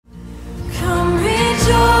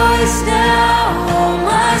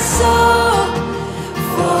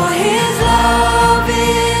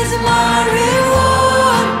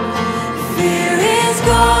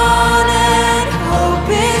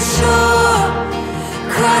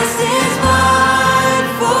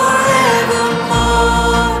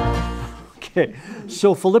Okay,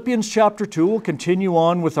 so Philippians chapter 2, we'll continue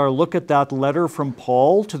on with our look at that letter from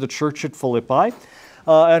Paul to the church at Philippi.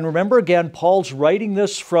 And remember again, Paul's writing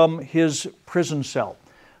this from his prison cell.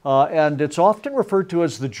 And it's often referred to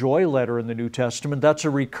as the joy letter in the New Testament. That's a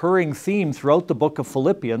recurring theme throughout the book of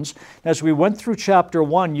Philippians. As we went through chapter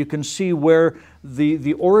 1, you can see where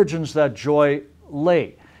the origins of that joy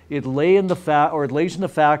lay. It lays in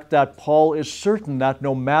the fact that Paul is certain that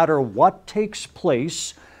no matter what takes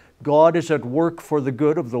place, God is at work for the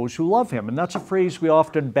good of those who love Him. And that's a phrase we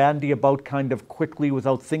often bandy about kind of quickly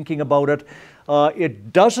without thinking about it.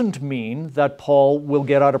 It doesn't mean that Paul will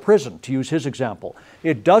get out of prison, to use his example.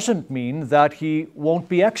 It doesn't mean that he won't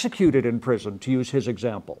be executed in prison, to use his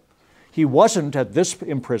example. He wasn't at this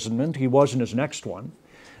imprisonment, he was in his next one.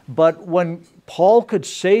 But when Paul could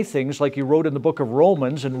say things like he wrote in the book of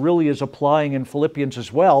Romans and really is applying in Philippians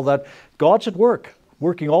as well, that God's at work,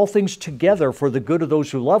 working all things together for the good of those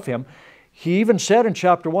who love Him. He even said in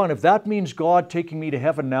chapter 1, if that means God taking me to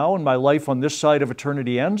heaven now and my life on this side of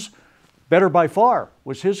eternity ends, better by far,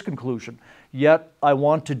 was his conclusion. Yet I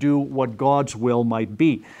want to do what God's will might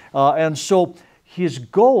be. And so his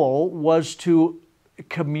goal was to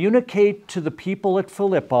communicate to the people at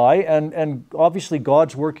Philippi, and obviously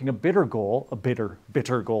God's working a bitter goal,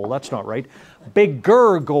 that's not right,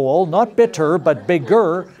 bigger goal, not bitter, but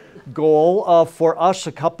bigger goal for us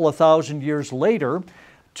a couple of thousand years later,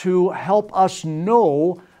 to help us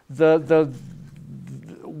know the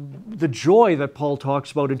joy that Paul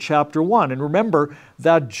talks about in chapter 1. And remember,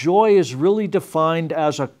 that joy is really defined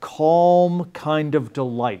as a calm kind of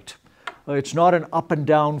delight. It's not an up and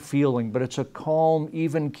down feeling, but it's a calm,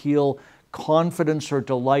 even keel confidence or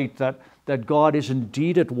delight that God is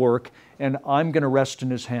indeed at work and I'm going to rest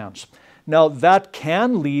in His hands. Now, that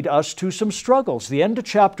can lead us to some struggles. The end of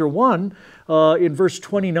chapter 1, in verse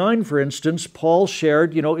 29, for instance, Paul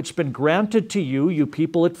shared, it's been granted to you, you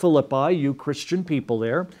people at Philippi, you Christian people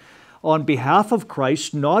there, on behalf of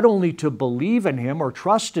Christ, not only to believe in Him or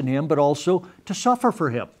trust in Him, but also to suffer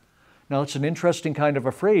for Him. Now, it's an interesting kind of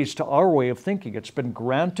a phrase to our way of thinking. It's been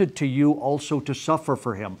granted to you also to suffer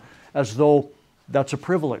for Him, as though that's a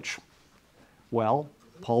privilege. Well,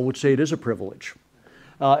 Paul would say it is a privilege.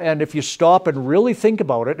 And if you stop and really think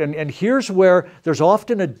about it, and here's where there's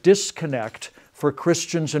often a disconnect for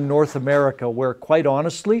Christians in North America, where quite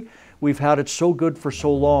honestly, we've had it so good for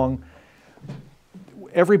so long,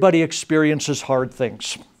 everybody experiences hard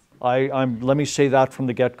things. Let me say that from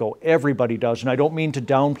the get-go. Everybody does, and I don't mean to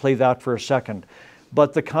downplay that for a second.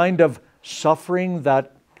 But the kind of suffering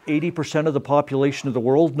that 80% of the population of the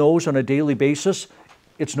world knows on a daily basis,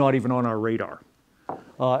 it's not even on our radar.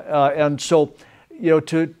 And so,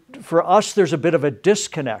 for us, there's a bit of a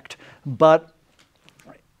disconnect. But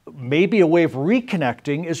maybe a way of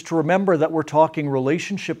reconnecting is to remember that we're talking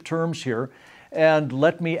relationship terms here. And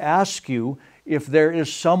let me ask you, if there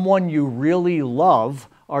is someone you really love,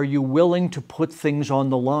 are you willing to put things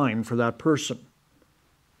on the line for that person?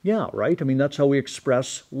 Yeah, right? I mean, that's how we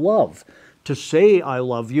express love. To say I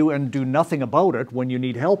love you and do nothing about it when you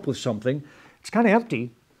need help with something, it's kind of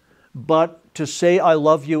empty. But to say I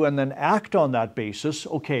love you and then act on that basis,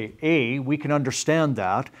 okay, A, we can understand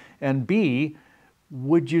that. And B,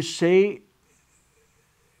 would it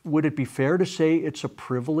be fair to say it's a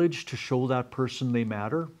privilege to show that person they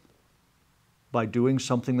matter by doing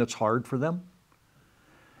something that's hard for them?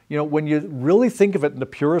 When you really think of it in the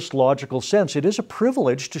purest logical sense, it is a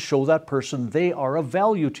privilege to show that person they are of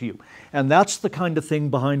value to you. And that's the kind of thing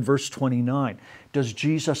behind verse 29. Does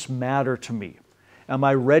Jesus matter to me? Am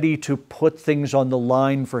I ready to put things on the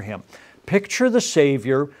line for Him? Picture the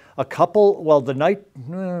Savior a couple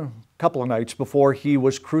of nights before He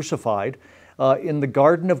was crucified in the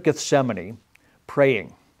Garden of Gethsemane,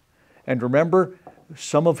 praying. And remember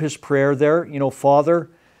some of His prayer there, Father,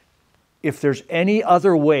 if there's any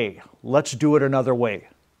other way, let's do it another way.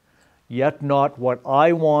 Yet not what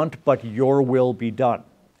I want, but your will be done.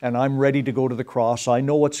 And I'm ready to go to the cross. I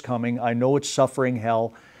know what's coming. I know it's suffering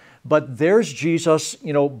hell. But there's Jesus,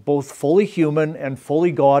 both fully human and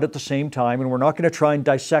fully God at the same time. And we're not going to try and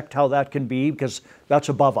dissect how that can be, because that's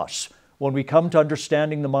above us. When we come to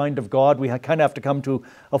understanding the mind of God, we kind of have to come to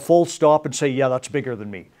a full stop and say, yeah, that's bigger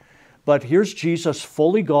than me. But here's Jesus,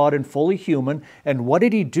 fully God and fully human. And what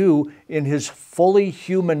did He do in His fully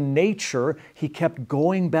human nature? He kept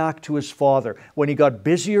going back to His Father. When He got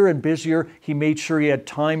busier and busier, He made sure He had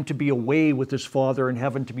time to be away with His Father in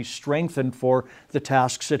heaven to be strengthened for the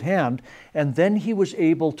tasks at hand. And then He was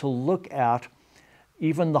able to look at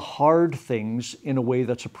even the hard things in a way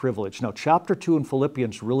that's a privilege. Now, chapter 2 in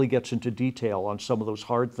Philippians really gets into detail on some of those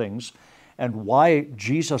hard things and why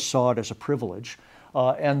Jesus saw it as a privilege.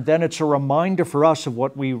 And then it's a reminder for us of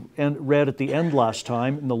what we read at the end last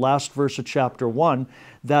time, in the last verse of chapter 1,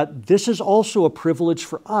 that this is also a privilege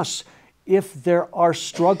for us if there are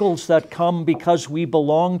struggles that come because we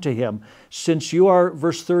belong to Him. Since you are,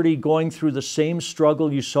 verse 30, going through the same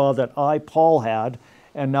struggle you saw that I, Paul, had,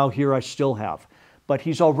 and now here I still have. But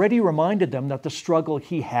he's already reminded them that the struggle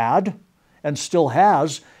he had and still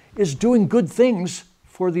has is doing good things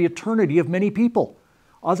for the eternity of many people.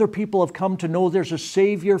 Other people have come to know there's a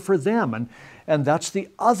Savior for them, and that's the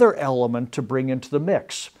other element to bring into the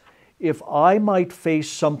mix. If I might face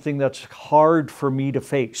something that's hard for me to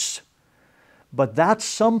face, but that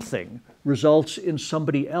something results in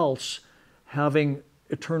somebody else having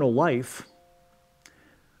eternal life,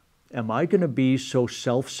 am I going to be so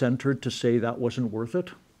self-centered to say that wasn't worth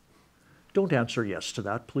it? Don't answer yes to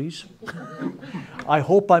that, please. I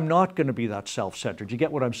hope I'm not going to be that self-centered. You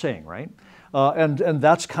get what I'm saying, right? And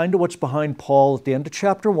that's kind of what's behind Paul at the end of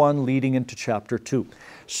chapter 1, leading into chapter 2.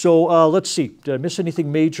 So let's see. Did I miss anything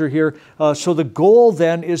major here? So the goal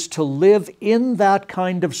then is to live in that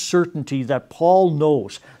kind of certainty that Paul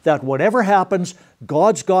knows that whatever happens,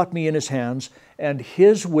 God's got me in His hands, and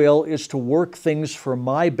His will is to work things for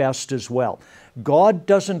my best as well. God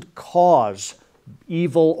doesn't cause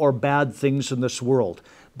evil or bad things in this world,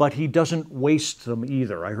 but He doesn't waste them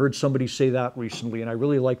either. I heard somebody say that recently, and I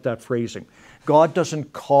really like that phrasing. God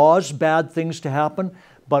doesn't cause bad things to happen,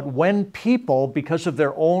 but when people, because of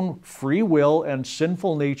their own free will and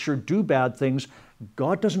sinful nature, do bad things,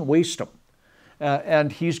 God doesn't waste them.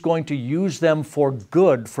 And He's going to use them for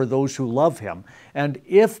good for those who love Him. And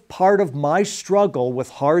if part of my struggle with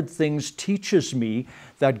hard things teaches me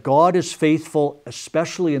that God is faithful,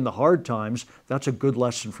 especially in the hard times, that's a good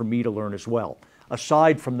lesson for me to learn as well,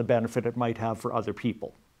 aside from the benefit it might have for other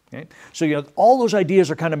people. Okay? So all those ideas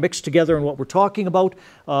are kind of mixed together in what we're talking about.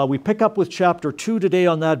 We pick up with chapter 2 today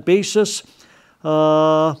on that basis.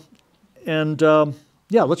 Let's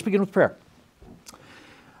begin with prayer.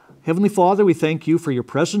 Heavenly Father, we thank You for Your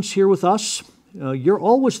presence here with us. You're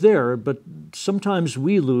always there, but sometimes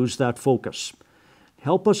we lose that focus.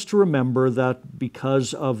 Help us to remember that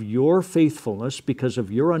because of Your faithfulness, because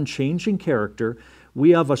of Your unchanging character,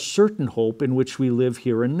 we have a certain hope in which we live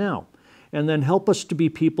here and now. And then help us to be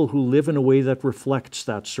people who live in a way that reflects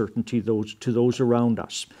that certainty to those around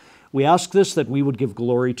us. We ask this that we would give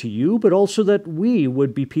glory to You, but also that we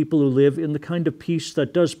would be people who live in the kind of peace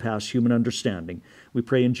that does pass human understanding. We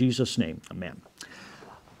pray in Jesus' name. Amen.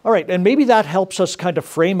 All right, and maybe that helps us kind of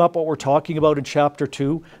frame up what we're talking about in chapter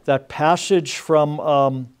 2, that passage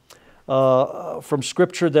from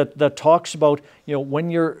Scripture that talks about, when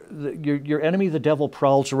your enemy, the devil,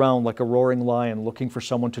 prowls around like a roaring lion looking for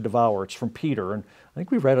someone to devour. It's from Peter, and I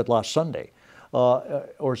think we read it last Sunday.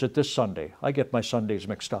 Or is it this Sunday? I get my Sundays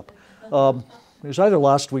mixed up. It was either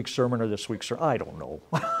last week's sermon or this week's sermon. I don't know.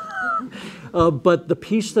 But the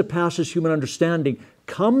peace that passes human understanding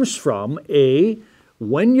comes from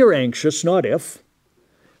when you're anxious, not if,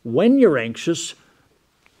 when you're anxious,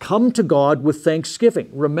 come to God with thanksgiving.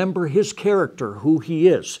 Remember His character, who He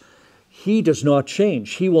is. He does not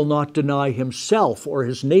change. He will not deny Himself or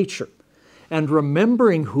His nature. And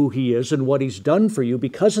remembering who He is and what He's done for you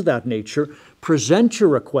because of that nature, present your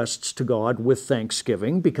requests to God with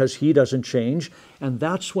thanksgiving because He doesn't change. And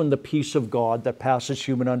that's when the peace of God that passes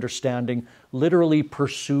human understanding literally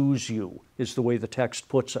pursues you, is the way the text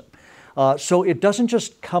puts it. So it doesn't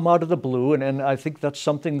just come out of the blue, and I think that's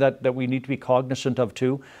something that we need to be cognizant of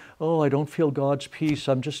too. Oh, I don't feel God's peace.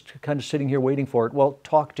 I'm just kind of sitting here waiting for it. Well,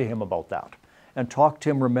 talk to Him about that. And talk to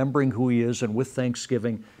Him remembering who He is, and with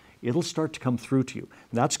thanksgiving, it'll start to come through to you.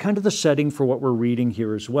 And that's kind of the setting for what we're reading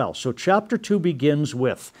here as well. So chapter 2 begins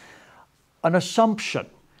with an assumption.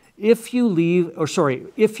 If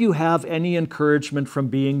you have any encouragement from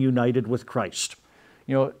being united with Christ.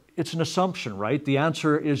 It's an assumption, right? The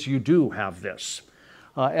answer is you do have this.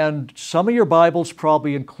 And some of your Bibles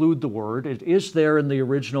probably include the word. It is there in the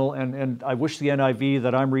original, and I wish the NIV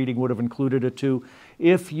that I'm reading would have included it too.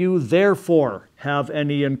 If you therefore have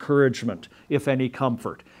any encouragement, if any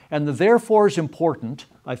comfort. And the therefore is important,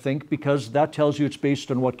 I think, because that tells you it's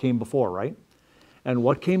based on what came before, right? And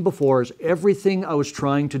what came before is everything I was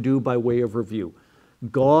trying to do by way of review.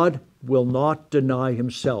 God will not deny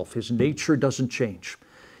Himself. His nature doesn't change.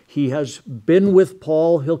 He has been with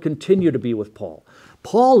Paul. He'll continue to be with Paul.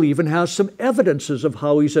 Paul even has some evidences of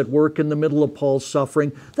how He's at work in the middle of Paul's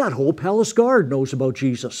suffering. That whole palace guard knows about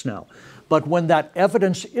Jesus now. But when that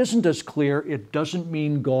evidence isn't as clear, it doesn't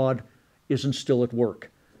mean God isn't still at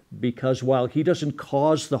work. Because while He doesn't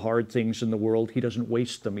cause the hard things in the world, He doesn't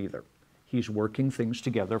waste them either. He's working things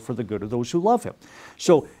together for the good of those who love Him.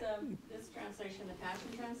 So this translation, the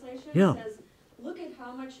Yeah. says, look at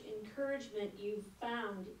how much encouragement you've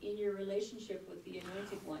found in your relationship with the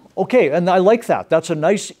Anointed One. Okay, and I like that. That's a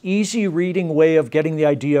nice, easy reading way of getting the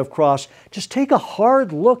idea across. Just take a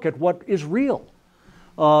hard look at what is real.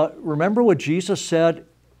 Remember what Jesus said,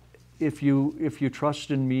 if you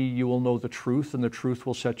trust in me, you will know the truth, and the truth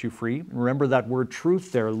will set you free. Remember that word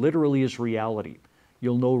truth there literally is reality.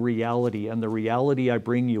 You'll know reality, and the reality I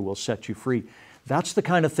bring you will set you free. That's the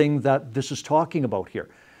kind of thing that this is talking about here.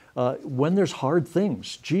 When there's hard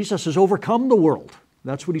things, Jesus has overcome the world.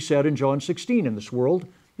 That's what he said in John 16. In this world,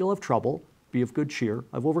 you'll have trouble. Be of good cheer.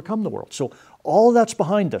 I've overcome the world. So all that's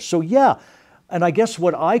behind us. So yeah, and I guess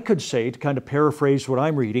what I could say, to kind of paraphrase what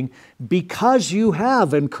I'm reading, because you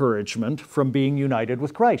have encouragement from being united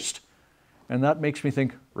with Christ. And that makes me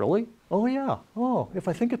think, really? Oh yeah. Oh, if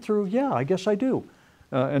I think it through, yeah, I guess I do.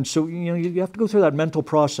 And so, you have to go through that mental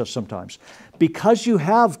process sometimes. Because you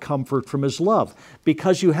have comfort from His love,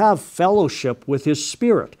 because you have fellowship with His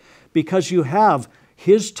Spirit, because you have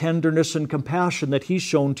His tenderness and compassion that He's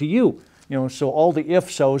shown to you. So all the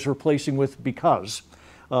ifs I was replacing with because.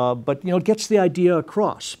 But it gets the idea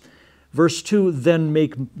across. Verse 2, then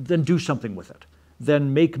do something with it.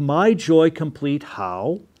 Then make my joy complete.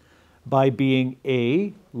 How? By being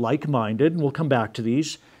A, like-minded, and we'll come back to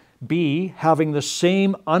these. B, having the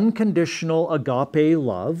same unconditional agape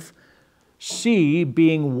love. C,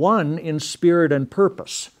 being one in spirit and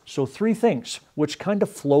purpose. So 3 things which kind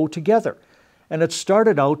of flow together. And it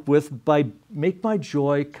started out with, make my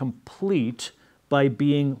joy complete by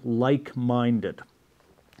being like-minded.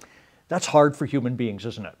 That's hard for human beings,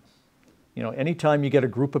 isn't it? Anytime you get a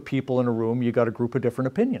group of people in a room, you got a group of different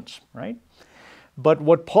opinions, right? But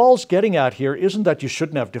what Paul's getting at here isn't that you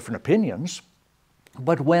shouldn't have different opinions.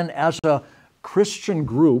 But when, as a Christian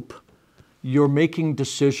group, you're making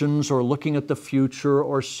decisions or looking at the future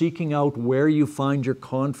or seeking out where you find your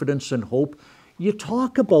confidence and hope, you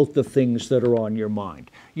talk about the things that are on your mind.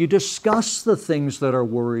 You discuss the things that are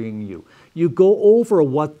worrying you. You go over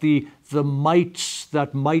what the mights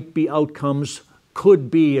that might be outcomes could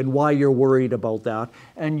be and why you're worried about that.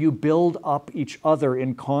 And you build up each other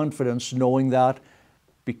in confidence, knowing that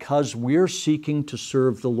because we're seeking to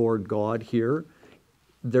serve the Lord God here,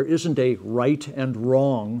 there isn't a right and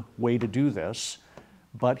wrong way to do this,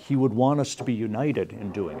 but He would want us to be united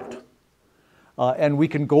in doing it. And we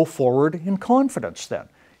can go forward in confidence then.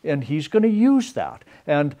 And He's going to use that.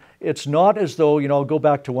 And it's not as though, I'll go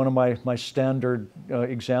back to one of my standard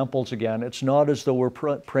examples again. It's not as though we're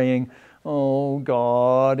praying, oh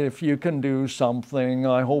God, if you can do something,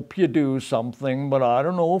 I hope you do something, but I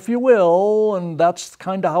don't know if you will. And that's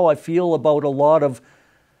kind of how I feel about a lot of,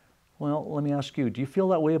 well, let me ask you, do you feel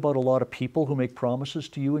that way about a lot of people who make promises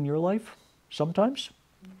to you in your life sometimes?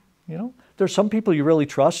 There's some people you really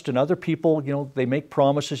trust, and other people, they make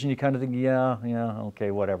promises and you kind of think, yeah,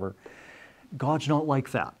 okay, whatever. God's not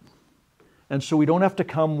like that. And so we don't have to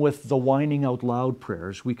come with the whining out loud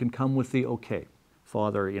prayers. We can come with the, okay,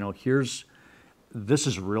 Father, this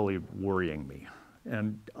is really worrying me.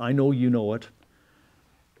 And I know you know it.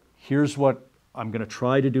 Here's what I'm going to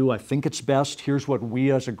try to do. I think it's best. Here's what we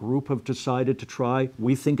as a group have decided to try.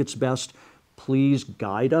 We think it's best. Please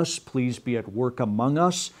guide us. Please be at work among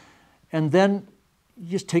us. And then you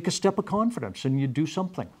just take a step of confidence and you do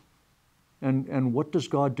something. And what does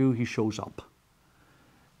God do? He shows up.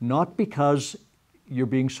 Not because you're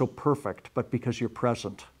being so perfect, but because you're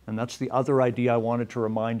present. And that's the other idea I wanted to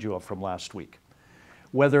remind you of from last week.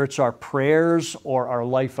 Whether it's our prayers or our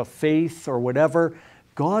life of faith or whatever,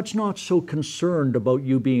 God's not so concerned about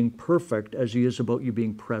you being perfect as He is about you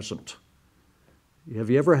being present. Have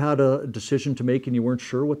you ever had a decision to make and you weren't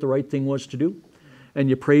sure what the right thing was to do? And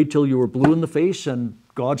you prayed till you were blue in the face and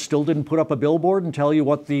God still didn't put up a billboard and tell you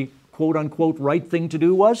what the quote-unquote right thing to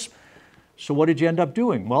do was? So what did you end up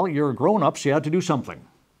doing? Well, you're a grown-up, so you had to do something.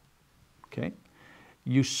 Okay?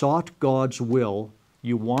 You sought God's will.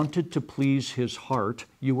 You wanted to please His heart.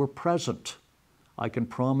 You were present. I can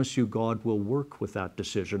promise you God will work with that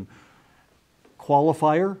decision.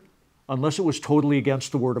 Qualifier, unless it was totally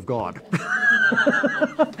against the Word of God.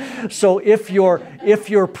 So if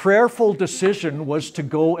your prayerful decision was to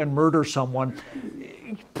go and murder someone,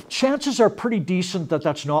 chances are pretty decent that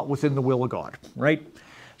that's not within the will of God, right?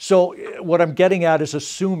 So what I'm getting at is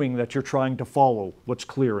assuming that you're trying to follow what's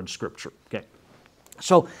clear in Scripture. Okay.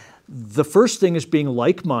 So the first thing is being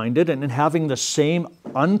like-minded and having the same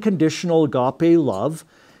unconditional agape love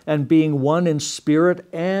and being one in spirit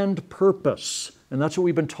and purpose. And that's what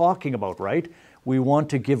we've been talking about, right? We want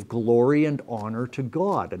to give glory and honor to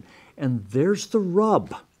God. And there's the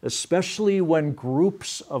rub, especially when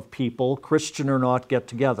groups of people, Christian or not, get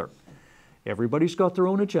together. Everybody's got their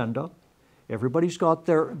own agenda. Everybody's got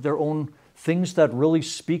their own things that really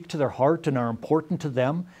speak to their heart and are important to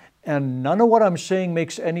them. And none of what I'm saying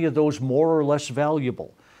makes any of those more or less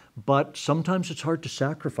valuable. But sometimes it's hard to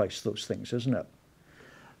sacrifice those things, isn't it?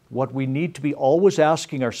 What we need to be always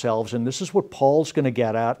asking ourselves, and this is what Paul's going to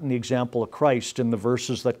get at in the example of Christ in the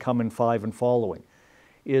verses that come in 5 and following,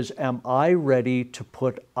 is, am I ready to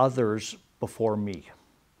put others before me?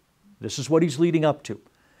 This is what he's leading up to.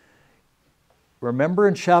 Remember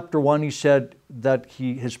in chapter 1 he said that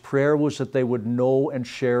his prayer was that they would know and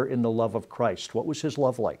share in the love of Christ. What was his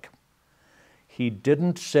love like? He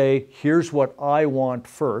didn't say, here's what I want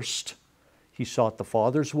first. He sought the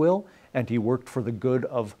Father's will, and he worked for the good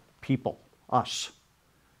of people, us.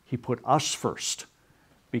 He put us first,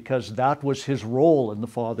 because that was his role in the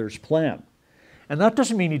Father's plan. And that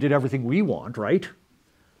doesn't mean he did everything we want, right?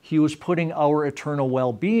 He was putting our eternal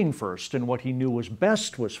well-being first, and what he knew was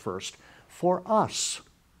best was first for us.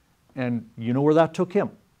 And you know where that took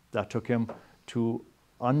him? That took him to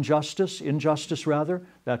injustice rather.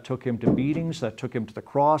 That took him to beatings, that took him to the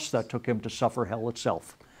cross, that took him to suffer hell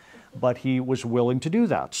itself. But he was willing to do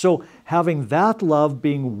that. So having that love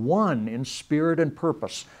being one in spirit and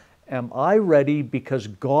purpose, am I ready, because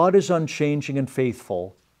God is unchanging and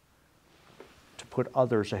faithful, to put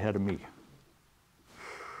others ahead of me?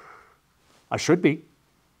 I should be.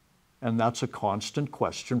 And that's a constant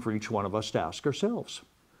question for each one of us to ask ourselves.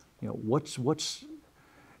 You know,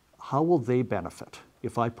 how will they benefit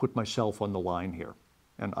if I put myself on the line here?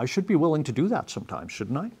 And I should be willing to do that sometimes,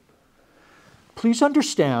 shouldn't I? Please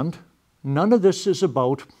understand, none of this is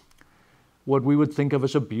about what we would think of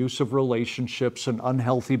as abusive relationships and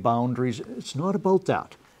unhealthy boundaries. It's not about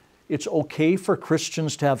that. It's okay for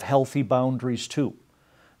Christians to have healthy boundaries too.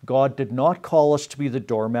 God did not call us to be the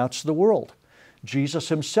doormats of the world. Jesus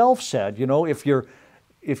himself said, you know, if you're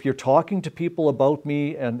talking to people about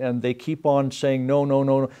me and they keep on saying,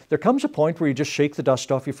 no, there comes a point where you just shake the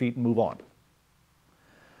dust off your feet and move on.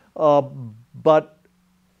 But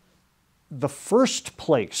the first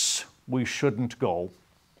place we shouldn't go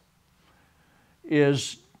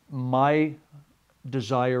is my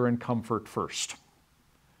desire and comfort first.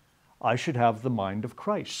 I should have the mind of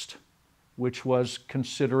Christ, which was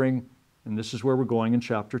considering, and this is where we're going in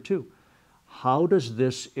chapter 2, how does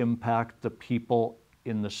this impact the people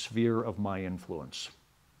in the sphere of my influence?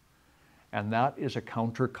 And that is a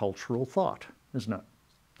countercultural thought, isn't it?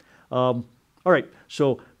 All right,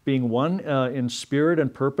 so being one in spirit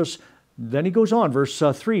and purpose. Then he goes on, verse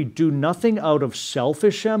 3, do nothing out of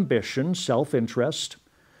selfish ambition, self-interest,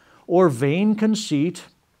 or vain conceit,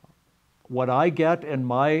 what I get and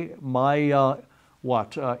my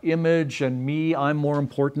image and me, I'm more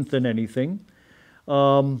important than anything.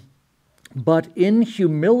 But in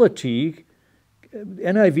humility,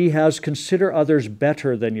 NIV has, consider others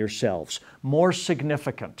better than yourselves. More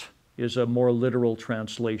significant is a more literal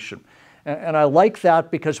translation. And I like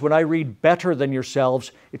that because when I read better than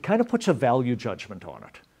yourselves, it kind of puts a value judgment on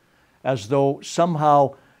it, as though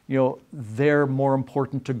somehow, you know, they're more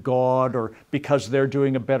important to God, or because they're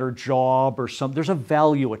doing a better job or something. There's a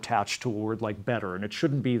value attached to a word like better, and it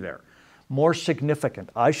shouldn't be there. More significant.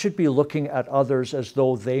 I should be looking at others as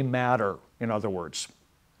though they matter, in other words.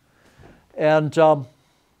 And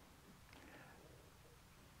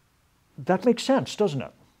that makes sense, doesn't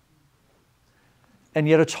it? And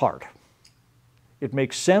yet it's hard. It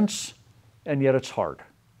makes sense, and yet it's hard.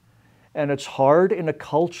 And it's hard in a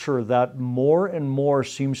culture that more and more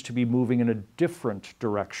seems to be moving in a different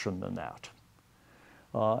direction than that.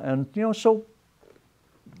 And, you know, so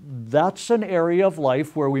that's an area of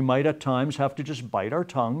life where we might at times have to just bite our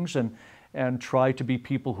tongues and try to be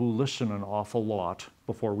people who listen an awful lot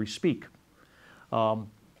before we speak. But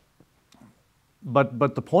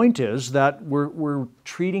the point is that we're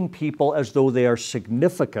treating people as though they are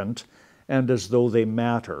significant and as though they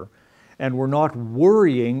matter, and we're not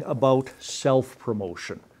worrying about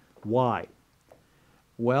self-promotion. Why?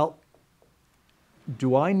 Well,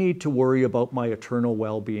 do I need to worry about my eternal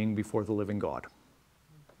well-being before the living God?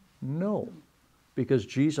 No, because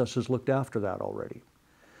Jesus has looked after that already.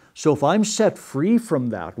 So if I'm set free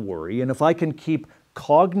from that worry, and if I can keep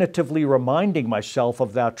cognitively reminding myself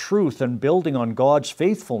of that truth and building on God's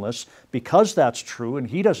faithfulness because that's true and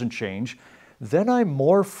He doesn't change, then I'm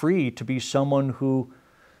more free to be someone who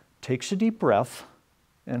takes a deep breath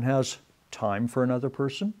and has time for another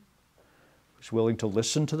person, who's willing to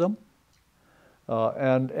listen to them,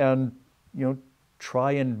 and you know,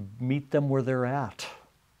 try and meet them where they're at,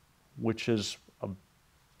 which is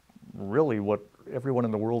really what everyone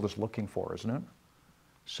in the world is looking for, isn't it?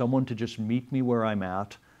 Someone to just meet me where I'm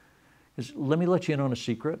at. Let me let you in on a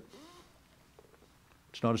secret.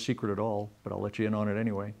 It's not a secret at all, but I'll let you in on it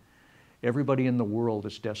anyway. Everybody in the world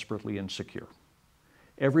is desperately insecure.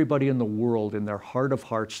 Everybody in the world, in their heart of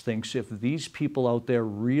hearts, thinks if these people out there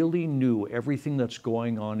really knew everything that's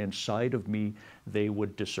going on inside of me, they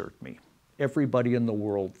would desert me. Everybody in the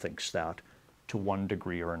world thinks that to one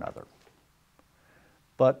degree or another.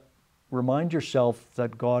 But remind yourself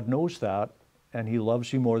that God knows that, and He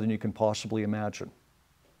loves you more than you can possibly imagine.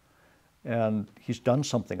 And He's done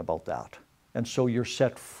something about that. And so you're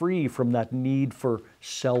set free from that need for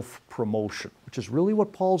self-promotion, which is really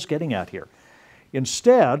what Paul's getting at here.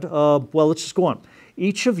 Instead, well, let's just go on.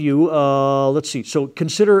 Each of you, let's see, so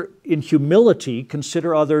consider in humility,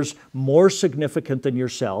 consider others more significant than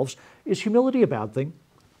yourselves. Is humility a bad thing?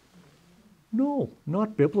 No,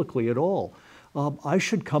 not biblically at all. I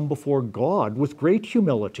should come before God with great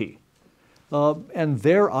humility. And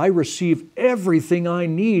there I receive everything I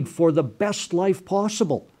need for the best life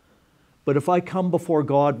possible. But if I come before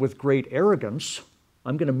God with great arrogance,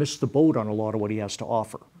 I'm going to miss the boat on a lot of what He has to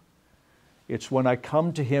offer. It's when I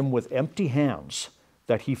come to Him with empty hands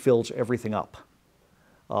that He fills everything up.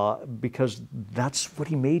 Because that's what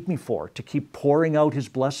He made me for, to keep pouring out His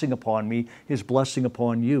blessing upon me, His blessing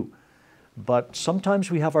upon you. But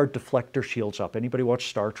sometimes we have our deflector shields up. Anybody watch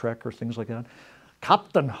Star Trek or things like that?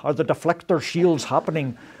 Captain, are the deflector shields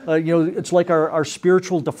happening? It's like our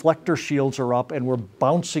spiritual deflector shields are up and we're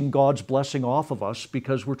bouncing God's blessing off of us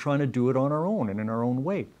because we're trying to do it on our own and in our own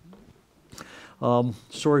way.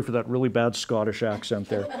 Sorry for that really bad Scottish accent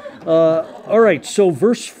there. All right, so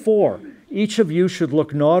verse 4. Each of you should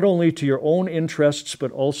look not only to your own interests,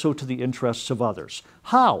 but also to the interests of others.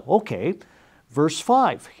 How? Okay. Verse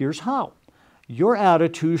 5. Here's how. Your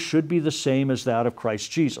attitude should be the same as that of Christ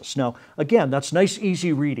Jesus. Now, again, that's nice,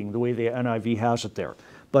 easy reading, the way the NIV has it there.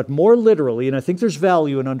 But more literally, and I think there's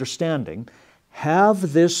value in understanding,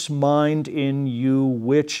 have this mind in you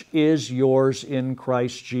which is yours in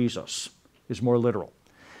Christ Jesus, is more literal.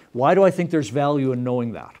 Why do I think there's value in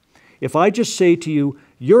knowing that? If I just say to you,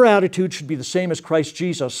 your attitude should be the same as Christ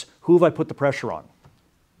Jesus, who have I put the pressure on?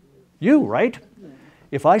 You, right?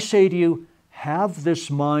 If I say to you, have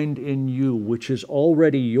this mind in you, which is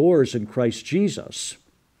already yours in Christ Jesus,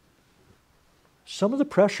 some of the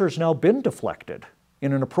pressure has now been deflected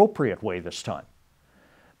in an appropriate way this time,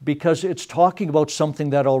 because it's talking about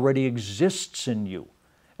something that already exists in you.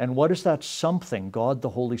 And what is that something? God the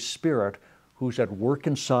Holy Spirit, who's at work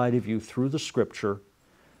inside of you through the Scripture,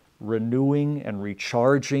 renewing and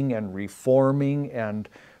recharging and reforming and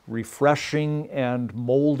refreshing and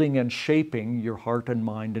molding and shaping your heart and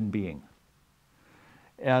mind and being.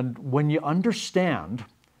 And when you understand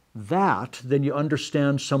that, then you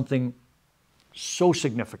understand something so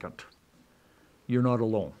significant. You're not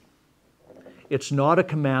alone. It's not a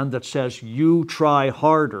command that says, you try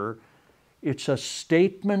harder. It's a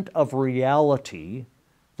statement of reality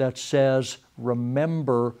that says,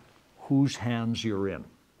 remember whose hands you're in,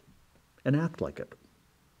 and act like it.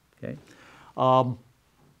 Okay?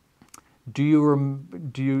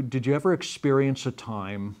 Did you ever experience a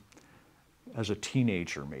time as a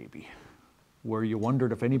teenager maybe, where you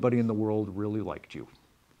wondered if anybody in the world really liked you?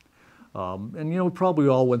 And we probably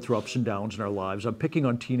all went through ups and downs in our lives. I'm picking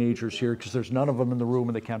on teenagers here because there's none of them in the room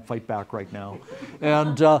and they can't fight back right now.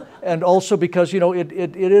 And also because,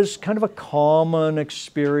 it is kind of a common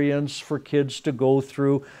experience for kids to go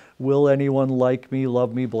through, will anyone like me,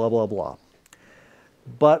 love me, blah, blah, blah.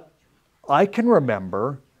 But I can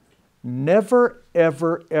remember never,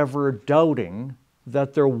 ever, ever doubting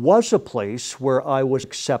that there was a place where I was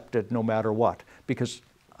accepted no matter what, because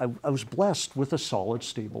I was blessed with a solid,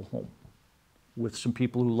 stable home, with some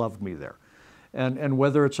people who loved me there. And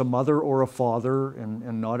whether it's a mother or a father,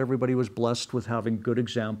 and not everybody was blessed with having good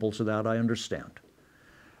examples of that, I understand.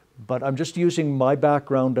 But I'm just using my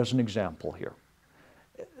background as an example here.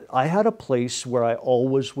 I had a place where I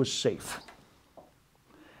always was safe.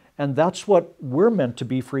 And that's what we're meant to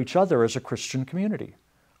be for each other as a Christian community.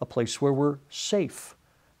 A place where we're safe.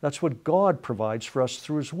 That's what God provides for us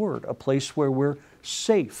through His Word, a place where we're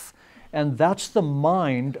safe. And that's the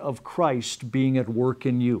mind of Christ being at work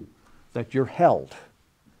in you, that you're held.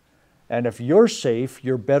 And if you're safe,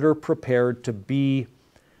 you're better prepared to be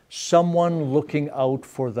someone looking out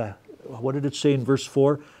for the, what did it say in verse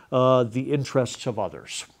 4? The interests of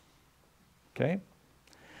others. Okay?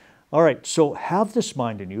 All right, so have this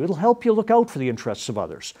mind in you. It'll help you look out for the interests of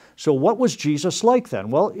others. So what was Jesus like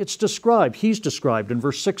then? Well, it's described. He's described in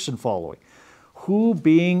verse 6 and following. Who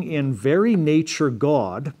being in very nature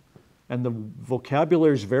God, and the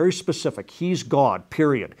vocabulary is very specific. He's God,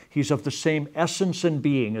 period. He's of the same essence and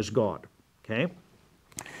being as God. Okay?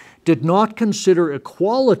 did not consider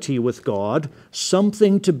equality with God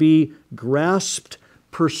something to be grasped,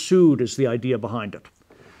 pursued is the idea behind it.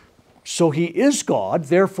 So he is God,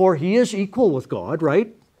 therefore he is equal with God,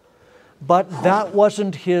 right? But that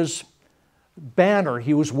wasn't his banner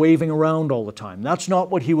he was waving around all the time. That's not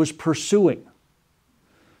what he was pursuing.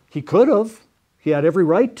 He could have. He had every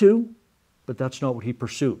right to, but that's not what he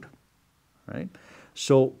pursued, right?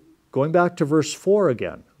 So going back to verse 4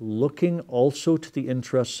 again, looking also to the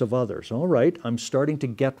interests of others. All right, I'm starting to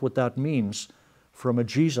get what that means from a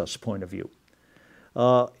Jesus point of view.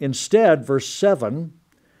 Instead, verse 7,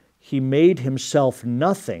 he made himself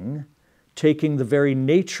nothing, taking the very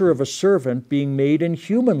nature of a servant, being made in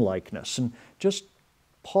human likeness. And just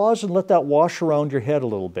pause and let that wash around your head a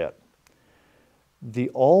little bit. The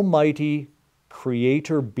almighty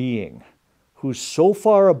creator being, who's so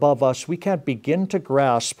far above us, we can't begin to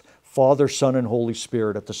grasp Father, Son, and Holy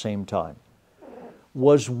Spirit at the same time,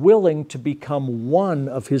 was willing to become one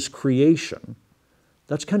of his creation.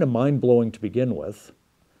 That's kind of mind-blowing to begin with.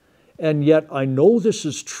 And yet I know this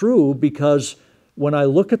is true because when I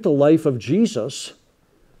look at the life of Jesus,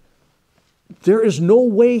 there is no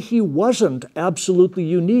way he wasn't absolutely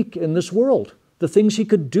unique in this world. The things he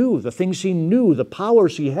could do, the things he knew, the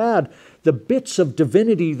powers he had, the bits of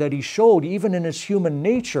divinity that he showed, even in his human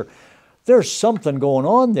nature, there's something going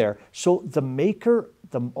on there. So the Maker,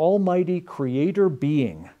 the almighty creator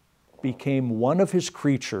being, became one of his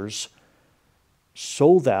creatures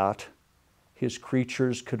so that his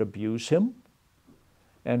creatures could abuse him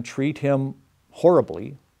and treat him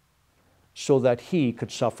horribly so that he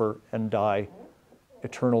could suffer and die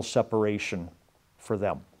eternal separation for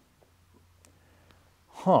them.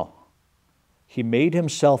 He made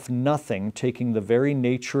himself nothing, taking the very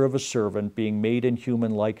nature of a servant, being made in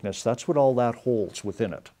human likeness. That's what all that holds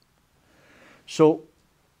within it. So,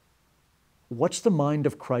 what's the mind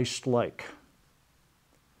of Christ like?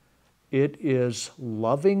 It is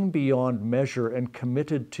loving beyond measure and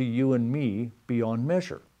committed to you and me beyond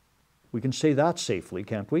measure. We can say that safely,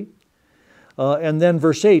 can't we? And then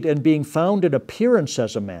verse 8, and being found in appearance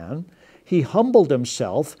as a man, he humbled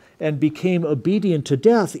himself and became obedient to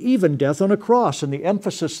death, even death on a cross. And the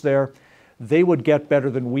emphasis there, they would get better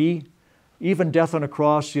than we. Even death on a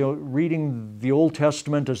cross, reading the Old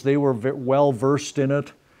Testament as they were well versed in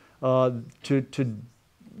it, to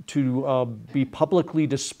be publicly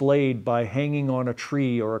displayed by hanging on a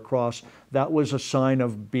tree or a cross, that was a sign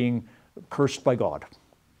of being cursed by God,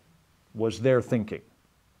 was their thinking.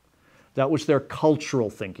 That was their cultural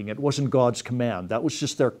thinking. It wasn't God's command. That was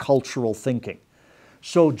just their cultural thinking.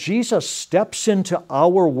 So Jesus steps into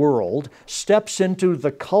our world, steps into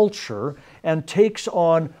the culture, and takes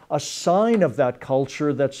on a sign of that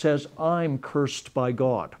culture that says, I'm cursed by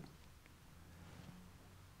God.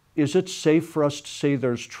 Is it safe for us to say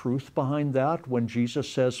there's truth behind that when Jesus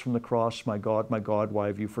says from the cross, my God, why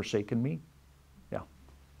have you forsaken me? Yeah.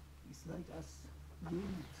 He's like us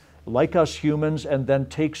humans. Like us humans, and then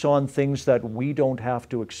takes on things that we don't have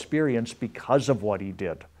to experience because of what he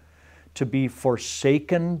did. To be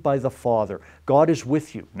forsaken by the Father. God is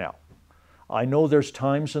with you now. I know there's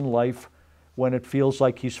times in life when it feels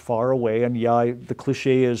like he's far away, and the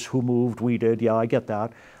cliche is, who moved? We did. Yeah, I get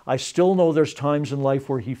that. I still know there's times in life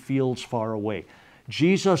where he feels far away.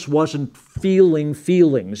 Jesus wasn't feeling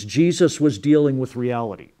feelings. Jesus was dealing with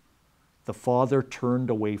reality. The Father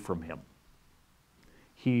turned away from him.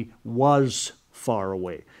 He was far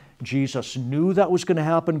away. Jesus knew that was going to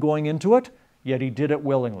happen going into it, yet he did it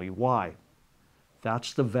willingly. Why?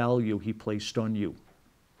 That's the value he placed on you.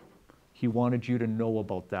 He wanted you to know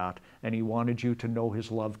about that, and he wanted you to know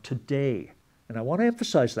his love today. And I want to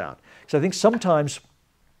emphasize that. Because I think sometimes,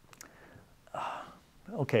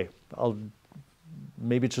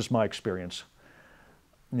 maybe it's just my experience.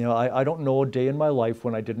 I don't know a day in my life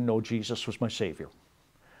when I didn't know Jesus was my Savior.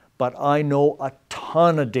 But I know a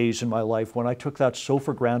ton of days in my life when I took that so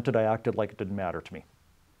for granted I acted like it didn't matter to me.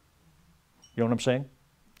 You know what I'm saying?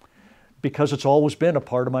 Because it's always been a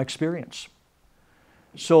part of my experience.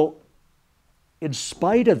 So, in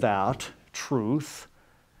spite of that truth,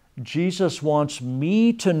 Jesus wants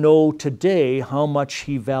me to know today how much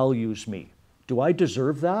he values me. Do I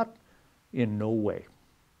deserve that? In no way.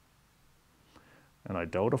 And I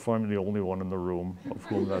doubt if I'm the only one in the room of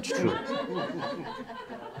whom that's true.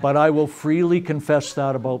 But I will freely confess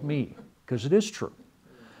that about me, because it is true.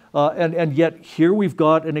 And yet here we've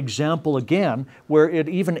got an example again where it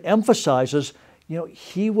even emphasizes,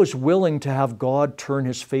 he was willing to have God turn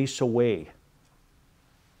his face away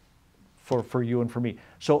for you and for me.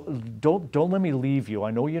 So don't let me leave you.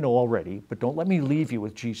 I know you know already, but don't let me leave you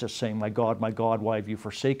with Jesus saying, my God, why have you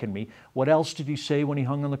forsaken me? What else did he say when he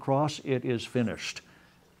hung on the cross? It is finished.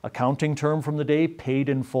 Accounting term from the day, paid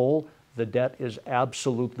in full. The debt is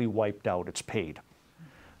absolutely wiped out. It's paid.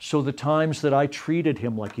 So the times that I treated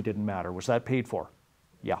him like he didn't matter, was that paid for?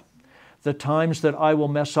 Yeah. The times that I will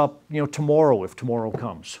mess up, tomorrow if tomorrow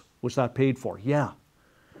comes, was that paid for? Yeah.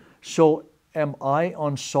 So am I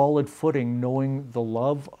on solid footing knowing the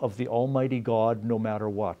love of the Almighty God no matter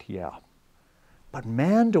what? Yeah. But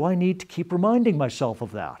man, do I need to keep reminding myself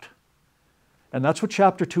of that. And that's what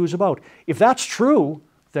chapter 2 is about. If that's true,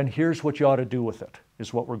 then here's what you ought to do with it,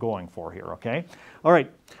 is what we're going for here, okay? All right,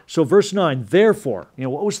 so verse 9, therefore,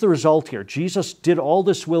 what was the result here? Jesus did all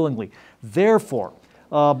this willingly. Therefore,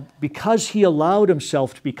 because he allowed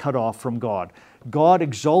himself to be cut off from God, God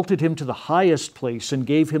exalted him to the highest place and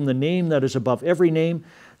gave him the name that is above every name,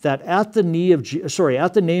 that at the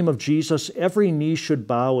name of Jesus every knee should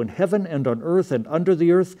bow in heaven and on earth and under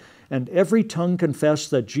the earth, and every tongue confess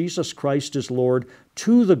that Jesus Christ is Lord,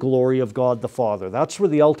 to the glory of God the Father. That's where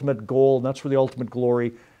the ultimate goal, and that's where the ultimate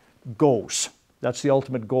glory goes. That's the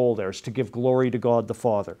ultimate goal there, is to give glory to God the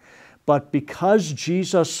Father. But because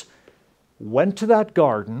Jesus went to that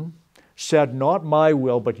garden, said, not my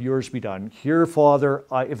will, but yours be done. Here, Father,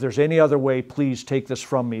 if there's any other way, please take this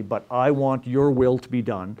from me, but I want your will to be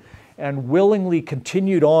done. And willingly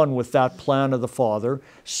continued on with that plan of the Father,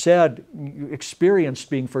 experienced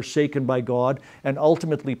being forsaken by God, and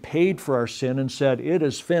ultimately paid for our sin and said, it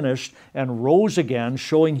is finished, and rose again,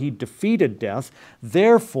 showing he defeated death.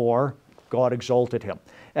 Therefore, God exalted him.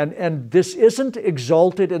 And this isn't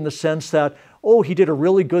exalted in the sense that, oh, he did a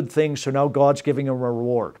really good thing, so now God's giving him a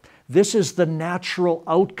reward. This is the natural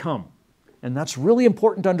outcome. And that's really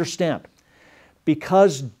important to understand.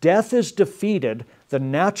 Because death is defeated, the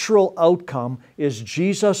natural outcome is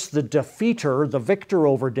Jesus, the defeater, the victor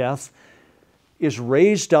over death, is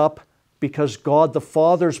raised up because God the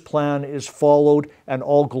Father's plan is followed and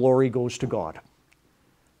all glory goes to God.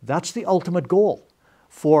 That's the ultimate goal,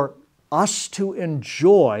 for us to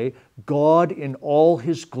enjoy God in all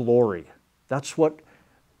his glory. That's what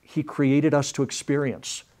he created us to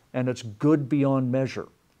experience, and it's good beyond measure.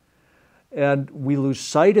 And we lose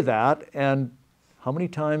sight of that, and how many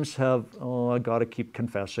times I got to keep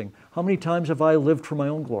confessing, how many times have I lived for my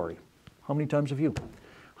own glory? How many times have you?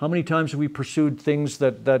 How many times have we pursued things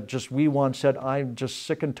that just we once said, I'm just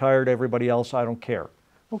sick and tired of everybody else, I don't care.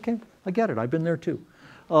 Okay, I get it, I've been there too.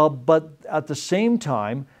 But at the same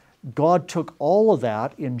time, God took all of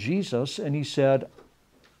that in Jesus and he said,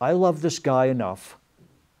 I love this guy enough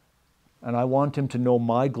and I want him to know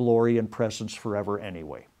my glory and presence forever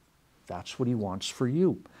anyway. That's what he wants for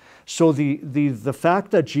you. So the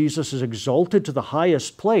fact that Jesus is exalted to the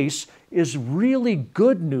highest place is really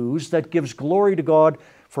good news that gives glory to God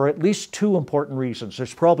for at least two important reasons.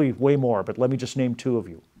 There's probably way more, but let me just name two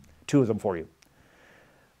of them for you.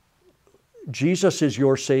 Jesus is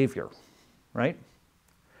your Savior, right?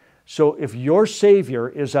 So if your Savior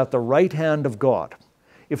is at the right hand of God,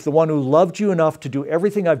 if the one who loved you enough to do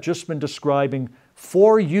everything I've just been describing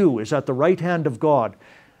for you is at the right hand of God,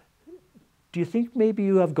 do you think maybe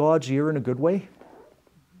you have God's ear in a good way?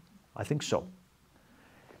 I think so.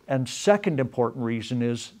 And second important reason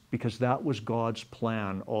is because that was God's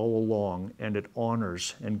plan all along, and it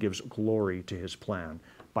honors and gives glory to his plan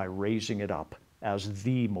by raising it up as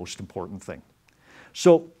the most important thing.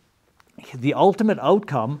 So the ultimate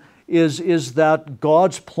outcome is that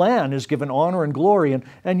God's plan is given honor and glory.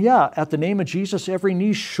 And yeah, at the name of Jesus, every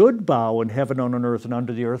knee should bow in heaven, on earth, and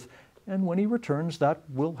under the earth. And when he returns, that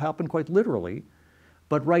will happen quite literally.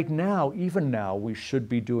 But right now, even now, we should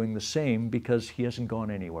be doing the same because he hasn't gone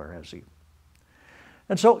anywhere, has he?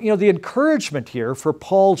 And so, the encouragement here for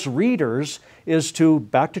Paul's readers is to,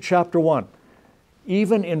 back to chapter 1,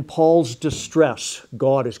 even in Paul's distress,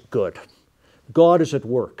 God is good. God is at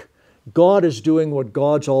work. God is doing what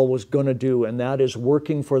God's always going to do, and that is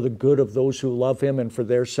working for the good of those who love him and for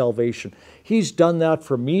their salvation. He's done that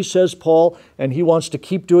for me, says Paul, and he wants to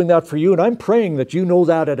keep doing that for you, and I'm praying that you know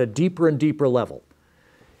that at a deeper and deeper level.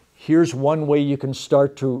 Here's one way you can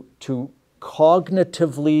start to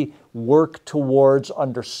cognitively work towards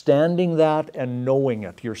understanding that and knowing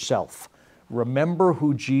it yourself. Remember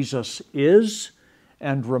who Jesus is,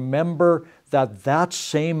 and remember that that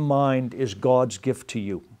same mind is God's gift to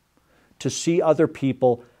you. To see other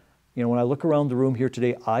people, when I look around the room here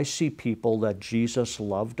today, I see people that Jesus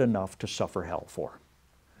loved enough to suffer hell for.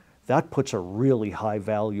 That puts a really high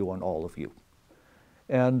value on all of you.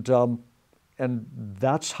 And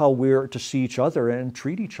that's how we're to see each other and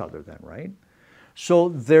treat each other then, right? So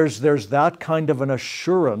there's that kind of an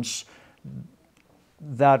assurance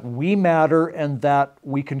that we matter and that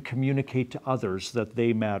we can communicate to others that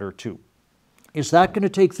they matter too. Is that going to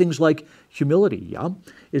take things like humility? Yeah.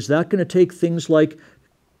 Is that going to take things like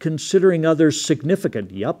considering others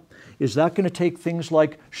significant? Yep. Is that going to take things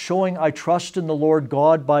like showing I trust in the Lord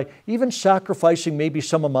God by even sacrificing maybe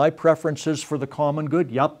some of my preferences for the common good?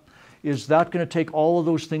 Yep. Is that going to take all of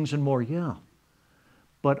those things and more? Yeah.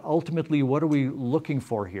 But ultimately, what are we looking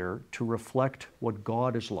for here? To reflect what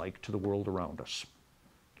God is like to the world around us.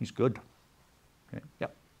 He's good. Okay.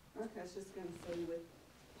 Yep. Okay, I was just going to say with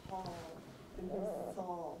Paul and with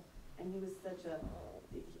Saul, and he was such a,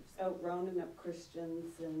 he was out rounding up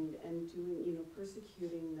Christians and doing,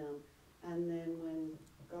 persecuting them. And then when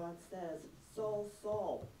God says, Saul,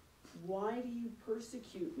 Saul, why do you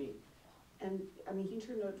persecute me? And I mean, he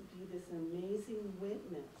turned out to be this amazing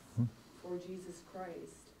witness for Jesus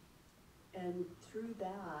Christ. And through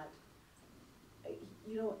that,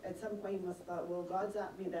 at some point he must have thought, well, God's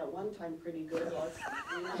at me that one time pretty good. I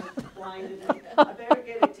was blinded. And I better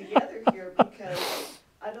get it together here because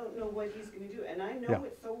I don't know what he's going to do. And I know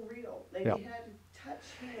it's so real. Like he had to touch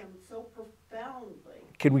him so profoundly.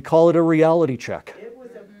 Can we call it a reality check? It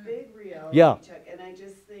was a big reality check. And I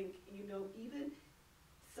just think, even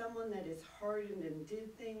someone that is hardened and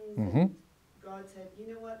did things, and God said,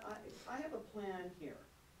 you know what, I have a plan here.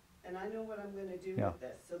 And I know what I'm going to do with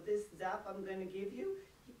this. So this zap I'm going to give you.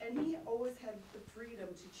 And he always had the freedom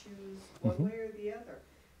to choose one way or the other.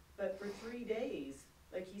 But for 3 days,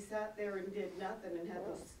 like he sat there and did nothing and had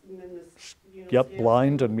this, and then this,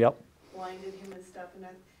 blind and blinded him and stuff. And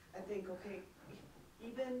I think, okay,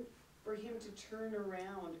 even for him to turn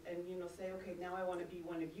around and, say, okay, now I want to be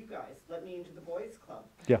one of you guys. Let me into the boys' club.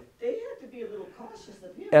 Yeah. They had to be a little cautious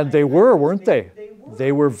of him. And they were, weren't they? They were.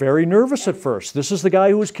 They were very nervous at first. This is the guy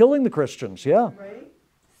who was killing the Christians, Right?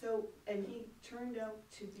 So, and he turned out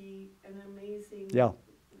to be an amazing,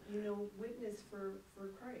 witness for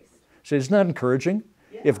Christ. So isn't that encouraging?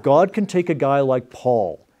 Yeah. If God can take a guy like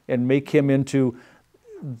Paul and make him into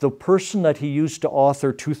the person that he used to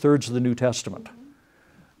author 2/3 of the New Testament,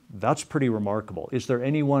 that's pretty remarkable. Is there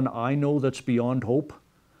anyone I know that's beyond hope?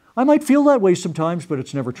 I might feel that way sometimes, but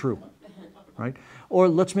it's never true, right? Or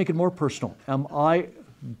let's make it more personal.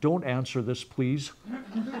 Don't answer this, please.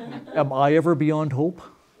 Am I ever beyond hope?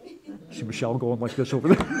 See Michelle going like this over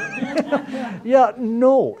there. Yeah,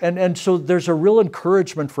 no. And so there's a real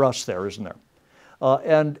encouragement for us there, isn't there?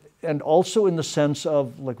 And also in the sense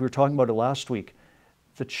of, like we were talking about it last week,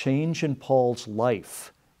 the change in Paul's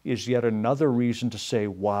life is yet another reason to say,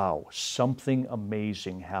 wow, something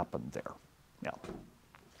amazing happened there. Yeah.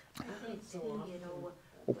 I think too,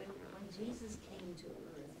 when Jesus came to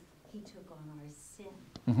earth, he took on our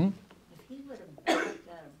sin. If he would have backed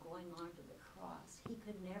out of going on to the cross, he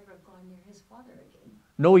could never have gone near his Father again.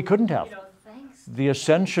 No, he couldn't have. Thanks. The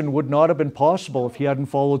ascension would not have been possible if he hadn't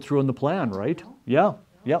followed through on the plan, right? Yeah,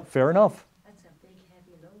 fair enough. That's a big,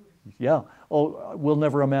 heavy load. Yeah. Oh, we'll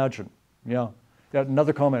never imagine. Yeah.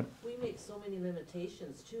 Another comment. We make so many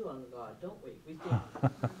limitations too on God, don't we? We think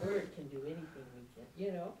the Word can do anything we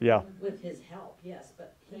can, Yeah. with His help, yes,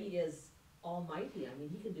 but He is almighty. I mean,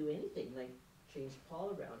 He can do anything, like change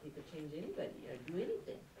Paul around. He could change anybody, do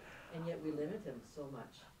anything, and yet we limit Him so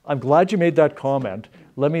much. I'm glad you made that comment.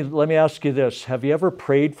 Let me ask you this. Have you ever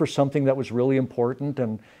prayed for something that was really important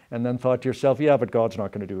and then thought to yourself, yeah, but God's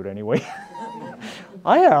not going to do it anyway?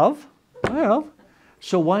 I have.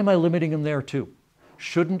 So why am I limiting Him there too?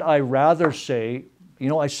 Shouldn't I rather say,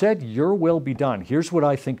 I said, your will be done. Here's what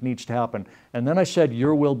I think needs to happen. And then I said,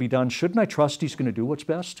 your will be done. Shouldn't I trust He's going to do what's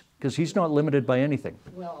best? Because He's not limited by anything.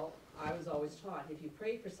 Well, I was always taught, if you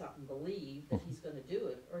pray for something, believe that He's going to do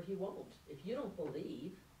it, or He won't. If you don't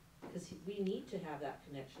believe, because we need to have that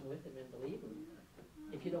connection with Him and believe Him.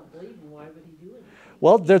 If you don't believe Him, why would He do anything?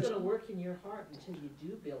 Well, He's there's going to work in your heart until you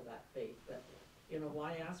do build that faith. But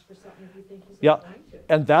why ask for something if you think He's not going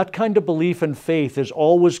to? And that kind of belief and faith is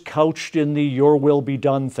always couched in the your will be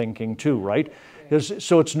done thinking too, right?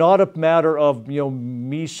 So it's not a matter of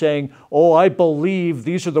me saying, oh, I believe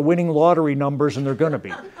these are the winning lottery numbers and they're going to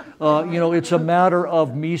be. It's a matter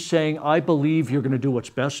of me saying, I believe you're going to do what's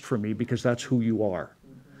best for me because that's who you are.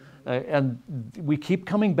 And we keep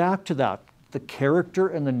coming back to that, the character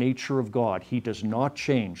and the nature of God. He does not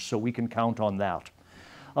change, so we can count on that.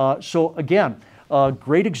 So again, a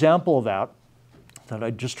great example of that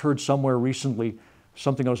I just heard somewhere recently,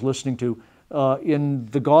 something I was listening to, in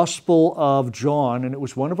the Gospel of John, and it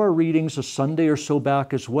was one of our readings a Sunday or so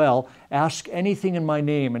back as well, ask anything in my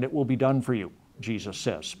name and it will be done for you, Jesus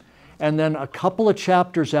says. And then a couple of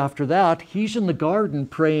chapters after that, he's in the garden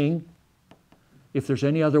praying, If there's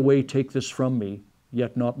any other way, take this from me,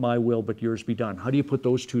 yet not my will, but yours be done. How do you put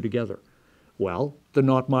those two together? Well, the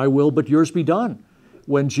not my will, but yours be done.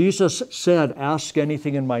 When Jesus said, ask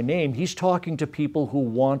anything in my name, he's talking to people who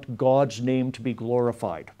want God's name to be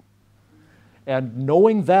glorified. And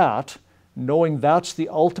knowing that's the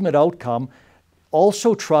ultimate outcome,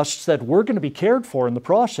 also trusts that we're going to be cared for in the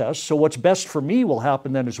process, so what's best for me will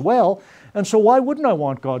happen then as well. And so why wouldn't I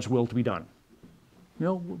want God's will to be done? You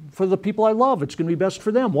know, for the people I love, it's going to be best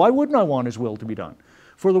for them. Why wouldn't I want his will to be done?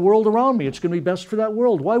 For the world around me, it's going to be best for that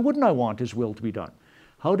world. Why wouldn't I want his will to be done?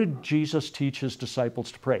 How did Jesus teach his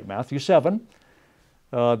disciples to pray? Matthew 7,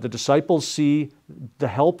 the disciples see the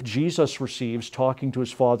help Jesus receives talking to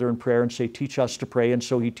his Father in prayer and say, teach us to pray. And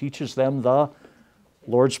so he teaches them the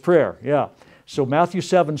Lord's Prayer. Yeah. So Matthew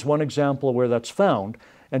 7 is one example of where that's found.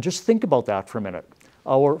 And just think about that for a minute.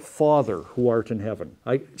 Our Father who art in heaven.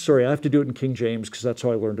 I have to do it in King James because that's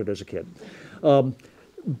how I learned it as a kid.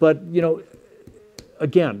 But, you know,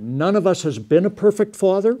 again, none of us has been a perfect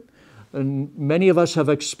father, and many of us have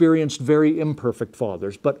experienced very imperfect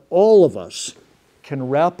fathers, but all of us can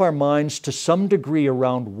wrap our minds to some degree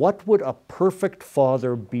around what would a perfect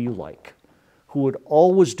father be like, who would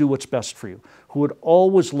always do what's best for you, who would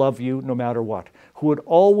always love you no matter what, who would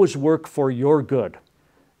always work for your good.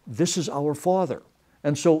 This is our Father.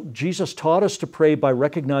 And so Jesus taught us to pray by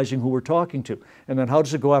recognizing who we're talking to. And then how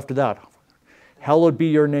does it go after that? Hallowed be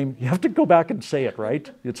your name. You have to go back and say it, right?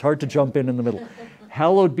 It's hard to jump in the middle.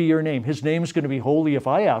 Hallowed be your name. His name's going to be holy if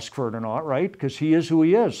I ask for it or not, right? Because he is who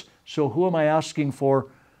he is. So who am I asking for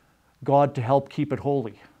God to help keep it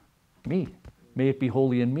holy? Me. May it be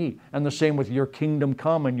holy in me. And the same with your kingdom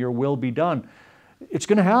come and your will be done. It's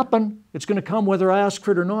going to happen. It's going to come whether I ask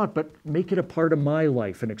for it or not, but make it a part of my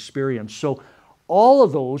life and experience. So all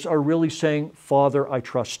of those are really saying, Father, I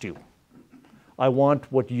trust you. I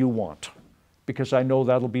want what you want, because I know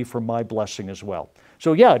that'll be for my blessing as well.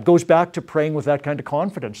 So yeah, it goes back to praying with that kind of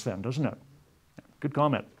confidence then, doesn't it? Good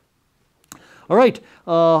comment. All right,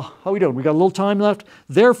 how are we doing? We got a little time left.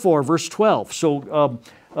 Therefore, verse 12. So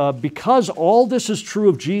because all this is true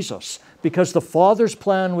of Jesus, because the Father's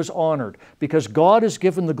plan was honored, because God has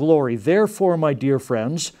given the glory, therefore, my dear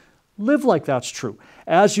friends, live like that's true.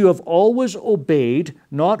 As you have always obeyed,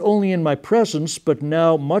 not only in my presence, but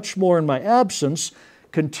now much more in my absence,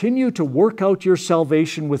 continue to work out your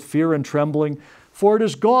salvation with fear and trembling, for it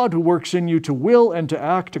is God who works in you to will and to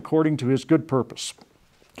act according to his good purpose.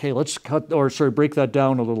 Okay, let's break that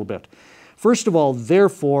down a little bit. First of all,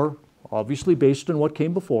 therefore, obviously based on what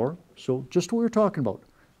came before, so just what we were talking about.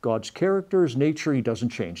 God's character, his nature, he doesn't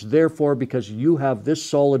change. Therefore, because you have this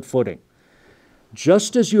solid footing,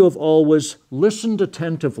 just as you have always listened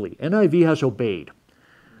attentively. NIV has obeyed.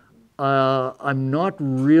 I'm not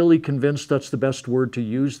really convinced that's the best word to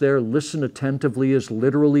use there. Listen attentively is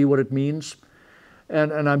literally what it means.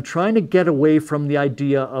 And I'm trying to get away from the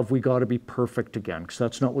idea of we got to be perfect again, because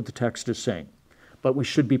that's not what the text is saying. But we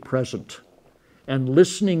should be present. And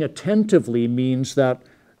listening attentively means that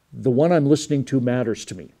the one I'm listening to matters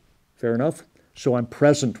to me. Fair enough? So I'm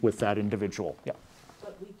present with that individual. Yeah.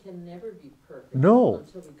 But we can never be perfect. No.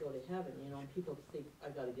 Until we go to heaven. You know, and people think, I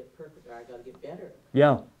got to get perfect or I got to get better.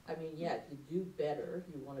 Yeah. I mean, yeah, if you do better,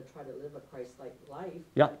 you want to try to live a Christ-like life,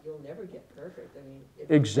 yeah. But you'll never get perfect. I mean,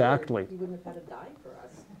 if exactly. he wouldn't have had to die for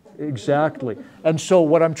us. Exactly. And so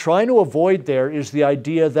what I'm trying to avoid there is the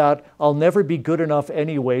idea that I'll never be good enough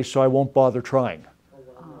anyway, so I won't bother trying. Oh,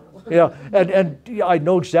 well, no. Yeah, and I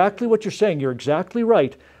know exactly what you're saying. You're exactly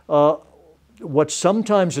right. What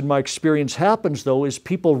sometimes in my experience happens, though, is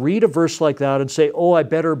people read a verse like that and say, oh, I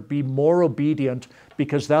better be more obedient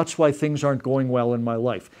because that's why things aren't going well in my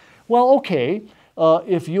life. Well, okay,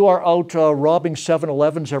 if you are out robbing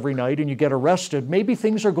 7-Elevens every night and you get arrested, maybe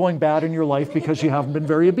things are going bad in your life because you haven't been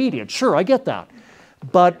very obedient. Sure, I get that.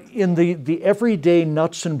 But in the everyday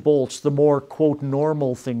nuts and bolts, the more, quote,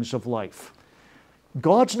 normal things of life,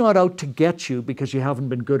 God's not out to get you because you haven't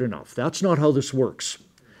been good enough. That's not how this works.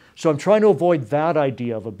 So I'm trying to avoid that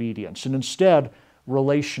idea of obedience, and instead,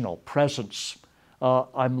 relational, presence.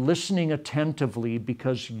 I'm listening attentively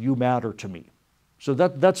because you matter to me. So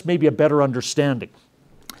that's maybe a better understanding.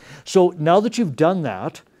 So now that you've done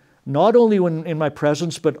that, not only when in my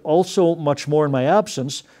presence, but also much more in my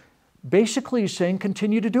absence, basically he's saying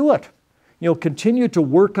continue to do it. You know, continue to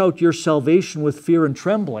work out your salvation with fear and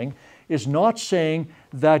trembling is not saying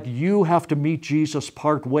that you have to meet Jesus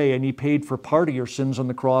part way and he paid for part of your sins on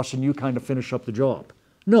the cross and you kind of finish up the job.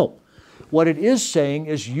 No. What it is saying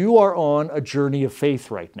is you are on a journey of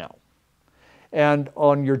faith right now. And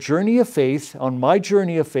on your journey of faith, on my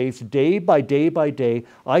journey of faith, day by day by day,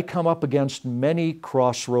 I come up against many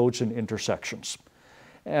crossroads and intersections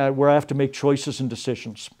where I have to make choices and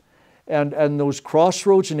decisions. And those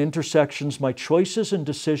crossroads and intersections, my choices and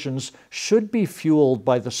decisions should be fueled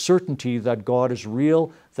by the certainty that God is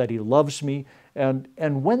real, that He loves me. And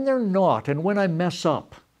when they're not, and when I mess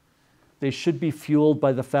up, they should be fueled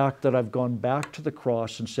by the fact that I've gone back to the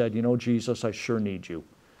cross and said, you know, Jesus, I sure need you.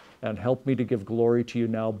 And help me to give glory to you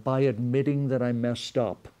now by admitting that I messed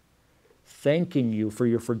up, thanking you for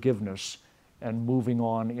your forgiveness, and moving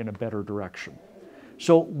on in a better direction.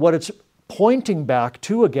 So what it's pointing back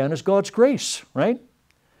to, again, is God's grace, right?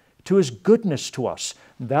 To His goodness to us.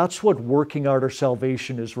 That's what working out our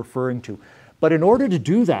salvation is referring to. But in order to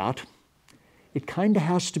do that, it kind of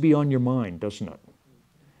has to be on your mind, doesn't it?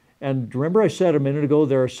 And remember I said a minute ago,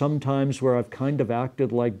 there are some times where I've kind of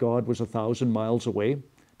acted like God was 1,000 miles away,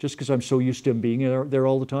 just because I'm so used to Him being there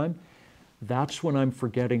all the time. That's when I'm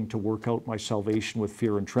forgetting to work out my salvation with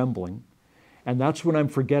fear and trembling. And that's when I'm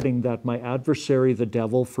forgetting that my adversary, the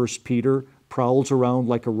devil, 1 Peter, prowls around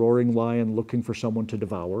like a roaring lion looking for someone to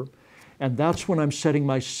devour. And that's when I'm setting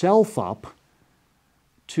myself up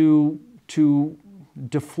to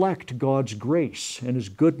deflect God's grace and His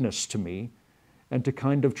goodness to me, and to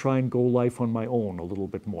kind of try and go life on my own a little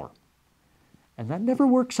bit more. And that never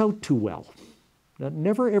works out too well. That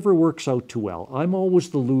never ever works out too well. I'm always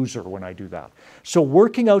the loser when I do that. So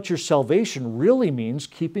working out your salvation really means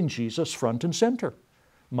keeping Jesus front and center.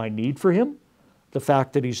 My need for Him, the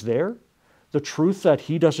fact that He's there, the truth that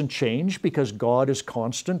He doesn't change because God is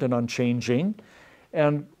constant and unchanging.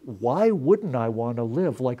 And why wouldn't I want to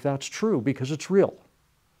live like that's true? Because it's real.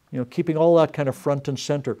 You know, keeping all that kind of front and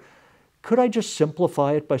center. Could I just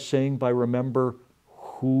simplify it by saying, remember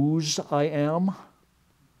whose I am?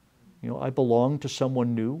 You know, I belong to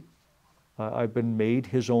someone new. I've been made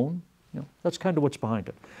His own. You know, that's kind of what's behind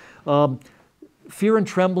it. Fear and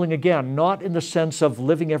trembling, again, not in the sense of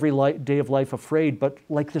living every day of life afraid, but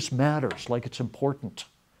like this matters, like it's important.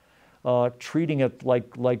 Treating it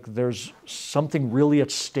like there's something really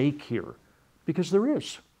at stake here, because there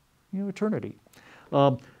is, you know, eternity.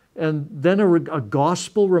 And then a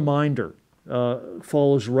gospel reminder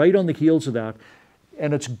follows right on the heels of that.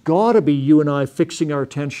 And it's got to be you and I fixing our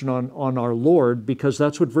attention on our Lord, because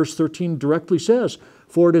that's what verse 13 directly says.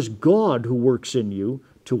 For it is God who works in you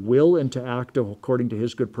to will and to act according to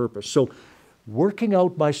His good purpose. So working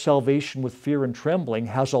out my salvation with fear and trembling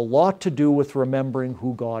has a lot to do with remembering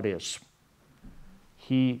who God is.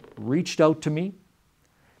 He reached out to me.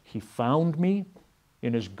 He found me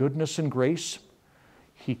in His goodness and grace.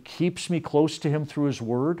 He keeps me close to Him through His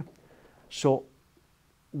Word. So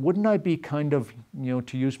wouldn't I be kind of, you know,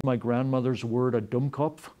 to use my grandmother's word, a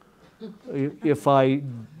dummkopf, if I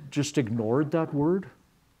just ignored that word?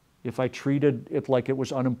 If I treated it like it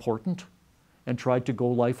was unimportant and tried to go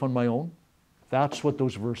life on my own? That's what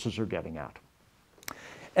those verses are getting at.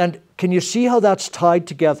 And can you see how that's tied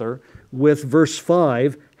together with verse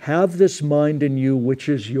 5, have this mind in you which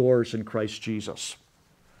is yours in Christ Jesus?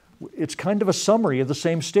 It's kind of a summary of the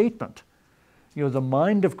same statement. You know, the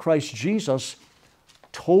mind of Christ Jesus,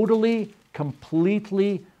 totally,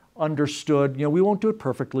 completely understood. You know, we won't do it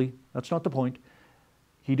perfectly. That's not the point.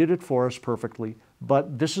 He did it for us perfectly.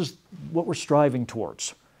 But this is what we're striving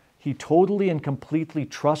towards. He totally and completely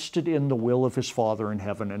trusted in the will of His Father in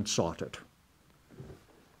heaven and sought it.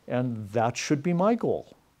 And that should be my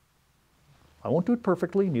goal. I won't do it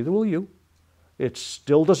perfectly, neither will you. It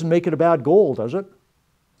still doesn't make it a bad goal, does it?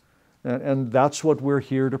 And that's what we're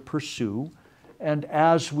here to pursue. And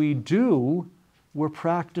as we do, we're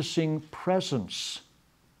practicing presence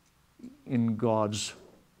in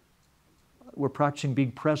we're practicing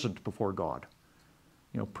being present before God.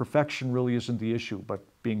 You know, perfection really isn't the issue, but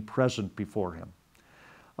being present before Him.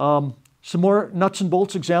 Some more nuts and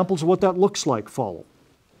bolts examples of what that looks like follow.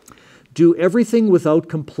 Do everything without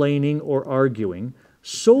complaining or arguing,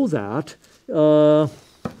 so that,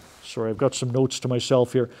 sorry, I've got some notes to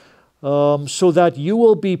myself here. So that you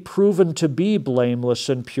will be proven to be blameless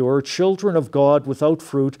and pure, children of God without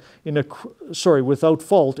fault in a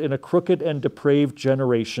crooked and depraved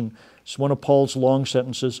generation. It's one of Paul's long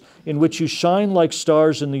sentences, in which you shine like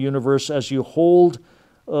stars in the universe as you hold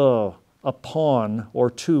upon or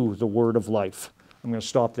to the word of life. I'm going to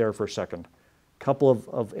stop there for a second. A couple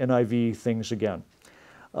of NIV things again.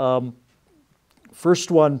 First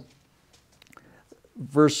one,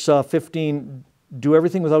 verse 15, do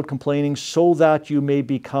everything without complaining so that you may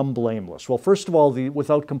become blameless. Well, first of all, the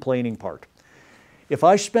without complaining part. If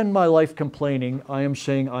I spend my life complaining, I am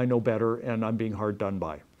saying I know better and I'm being hard done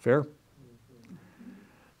by. Fair?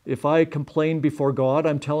 If I complain before God,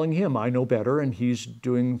 I'm telling him I know better and he's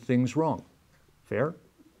doing things wrong. Fair?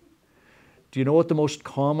 Do you know what the most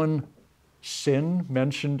common sin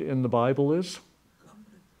mentioned in the Bible is?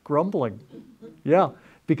 Grumbling. Yeah,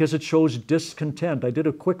 because it shows discontent. I did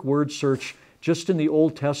a quick word search. Just in the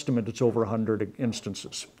Old Testament, it's over 100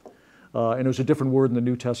 instances. And it was a different word in the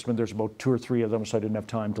New Testament. There's about 2 or 3 of them, so I didn't have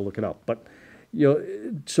time to look it up. But,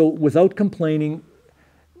 so without complaining,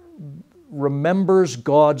 remembers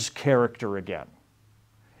God's character again.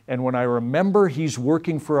 And when I remember he's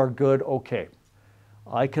working for our good, okay,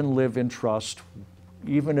 I can live in trust.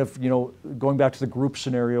 Even if, going back to the group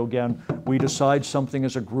scenario again, we decide something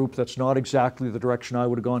as a group that's not exactly the direction I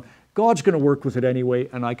would have gone, God's going to work with it anyway,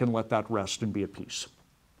 and I can let that rest and be at peace.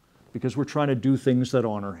 Because we're trying to do things that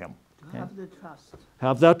honor him. Have the trust.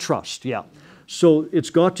 Have that trust, yeah. So it's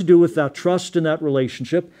got to do with that trust in that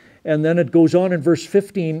relationship. And then it goes on in verse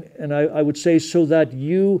 15, and I would say, so that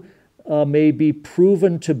you may be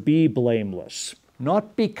proven to be blameless.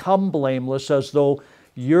 Not become blameless as though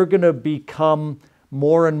you're going to become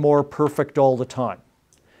more and more perfect all the time.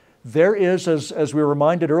 There is, as we were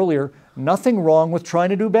reminded earlier, nothing wrong with trying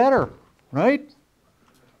to do better, right?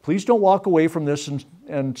 Please don't walk away from this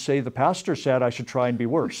and say, the pastor said I should try and be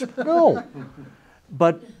worse. No.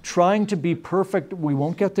 But trying to be perfect, we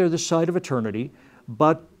won't get there this side of eternity,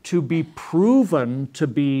 but to be proven to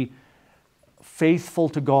be faithful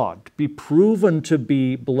to God, be proven to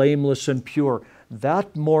be blameless and pure,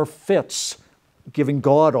 that more fits giving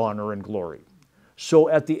God honor and glory. So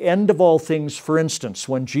at the end of all things, for instance,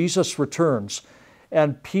 when Jesus returns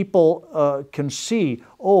and people can see,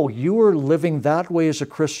 oh, you were living that way as a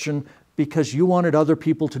Christian because you wanted other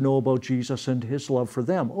people to know about Jesus and his love for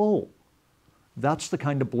them. Oh, that's the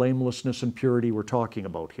kind of blamelessness and purity we're talking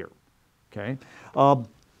about here. Okay?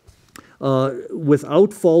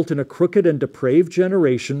 Without fault in a crooked and depraved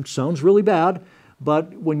generation, sounds really bad,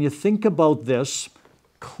 but when you think about this,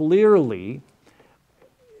 clearly,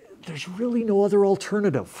 there's really no other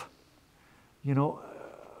alternative.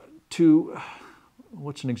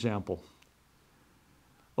 What's an example?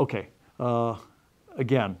 Okay,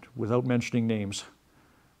 again, without mentioning names,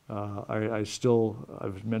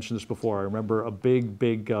 I've mentioned this before, I remember a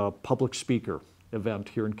big public speaker event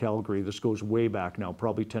here in Calgary. This goes way back now,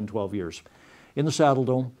 probably 10, 12 years, in the Saddle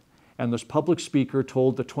Dome. And this public speaker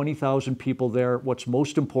told the 20,000 people there, what's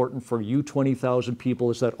most important for you 20,000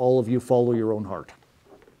 people is that all of you follow your own heart.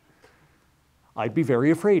 I'd be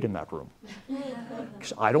very afraid in that room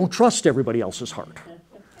because I don't trust everybody else's heart.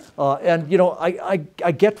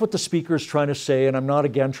 I get what the speaker is trying to say, and I'm not,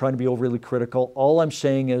 again, trying to be overly critical. All I'm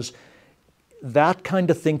saying is that kind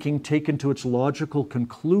of thinking taken to its logical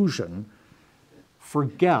conclusion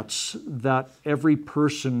forgets that every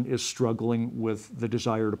person is struggling with the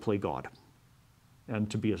desire to play God and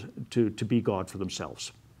to be God for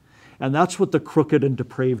themselves. And that's what the crooked and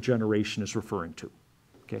depraved generation is referring to.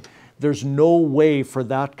 Okay? There's no way for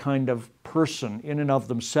that kind of person in and of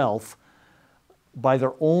themselves, by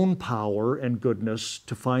their own power and goodness,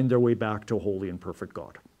 to find their way back to a holy and perfect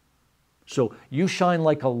God. So you shine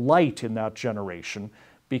like a light in that generation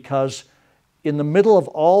because in the middle of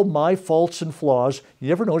all my faults and flaws,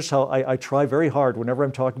 you ever notice how I try very hard whenever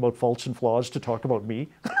I'm talking about faults and flaws to talk about me?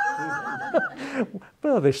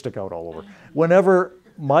 Well, they stick out all over. Whenever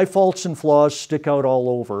my faults and flaws stick out all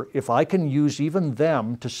over, if I can use even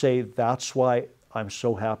them to say that's why I'm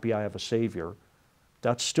so happy I have a Savior,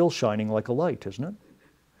 that's still shining like a light, isn't it?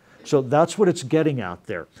 So that's what it's getting at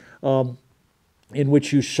there. In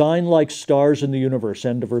which you shine like stars in the universe,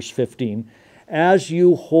 end of verse 15, as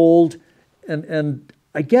you hold, and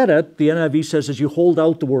I get it, the NIV says as you hold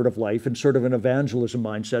out the word of life in sort of an evangelism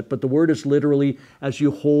mindset, but the word is literally as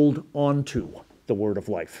you hold onto the word of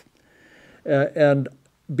life. And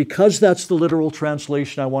because that's the literal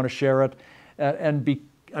translation, I want to share it, and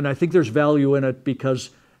I think there's value in it because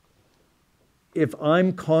if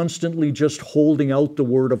I'm constantly just holding out the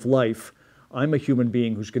word of life, I'm a human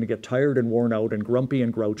being who's going to get tired and worn out and grumpy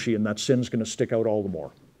and grouchy, and that sin's going to stick out all the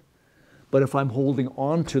more. But if I'm holding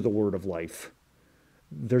on to the word of life,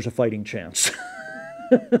 there's a fighting chance.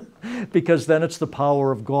 Because then it's the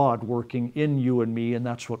power of God working in you and me, and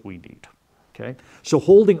that's what we need. Okay? So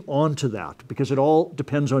holding on to that, because it all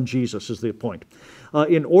depends on Jesus, is the point.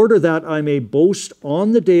 In order that I may boast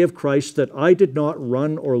on the day of Christ that I did not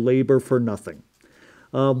run or labor for nothing.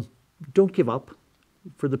 Don't give up.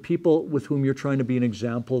 For the people with whom you're trying to be an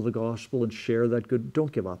example of the gospel and share that good,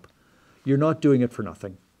 don't give up. You're not doing it for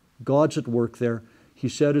nothing. God's at work there. He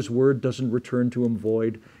said His word doesn't return to Him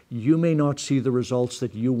void. You may not see the results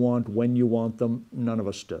that you want when you want them. None of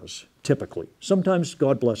us does, typically. Sometimes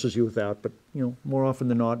God blesses you with that, but more often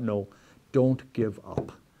than not, no. Don't give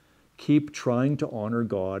up. Keep trying to honor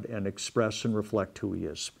God and express and reflect who He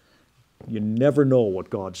is. You never know what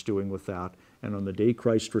God's doing with that, and on the day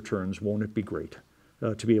Christ returns, won't it be great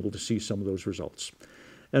to be able to see some of those results?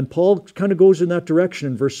 And Paul kind of goes in that direction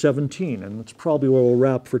in verse 17, and that's probably where we'll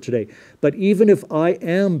wrap for today. But even if I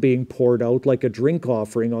am being poured out like a drink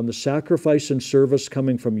offering on the sacrifice and service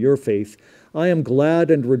coming from your faith, I am glad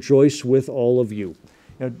and rejoice with all of you.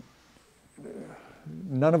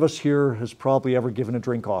 None of us here has probably ever given a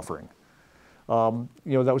drink offering. That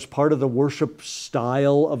was part of the worship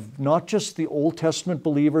style of not just the Old Testament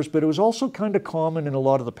believers, but it was also kind of common in a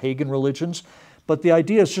lot of the pagan religions. But the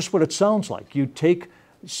idea is just what it sounds like. You take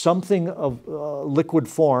something of liquid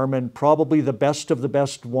form and probably the best of the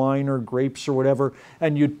best wine or grapes or whatever,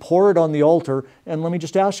 and you'd pour it on the altar. And let me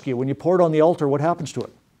just ask you, when you pour it on the altar, what happens to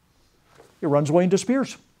it? It runs away and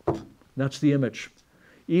disappears. That's the image.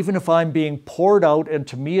 Even if I'm being poured out and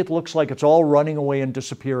to me it looks like it's all running away and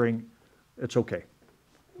disappearing, it's okay.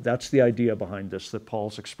 That's the idea behind this that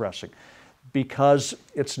Paul's expressing. Because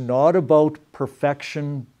it's not about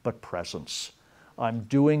perfection, but presence. I'm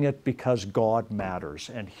doing it because God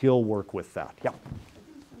matters, and He'll work with that. Yeah. I think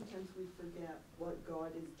sometimes we forget what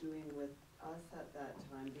God is doing with us at that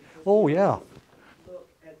time. Because we look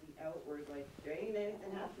at the outward, like, there ain't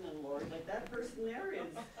anything happening, Lord. Like, that person there is,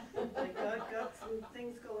 like, God got some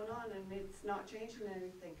things going on, and it's not changing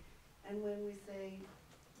anything. And when we say,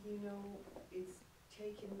 it's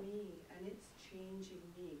taken me, and it's changing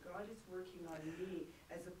me. God is working on me,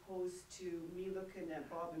 as opposed to me looking at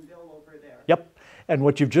Bob and Bill over there. Yep. And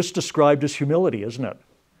what you've just described is humility, isn't it?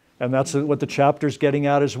 And that's what the chapter's getting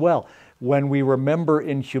at as well. When we remember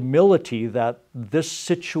in humility that this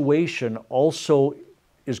situation also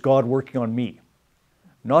is God working on me.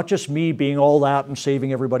 Not just me being all that and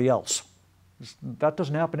saving everybody else. That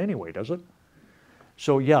doesn't happen anyway, does it?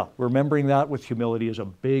 So yeah, remembering that with humility is a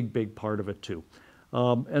big, big part of it too.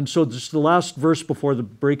 And so this is the last verse before the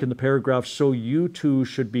break in the paragraph. So you too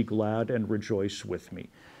should be glad and rejoice with me.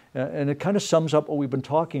 And it kind of sums up what we've been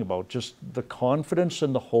talking about, just the confidence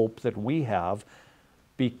and the hope that we have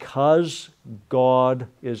because God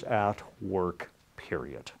is at work,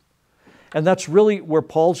 period. And that's really where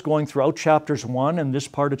Paul's going throughout chapters 1 and this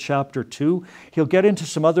part of chapter 2. He'll get into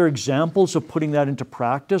some other examples of putting that into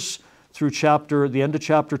practice through the end of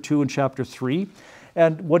chapter 2 and chapter 3.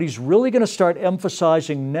 And what he's really going to start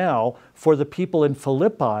emphasizing now for the people in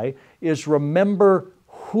Philippi is remember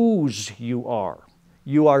whose you are.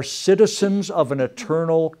 You are citizens of an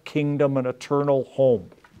eternal kingdom, an eternal home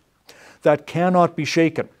that cannot be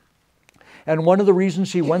shaken. And one of the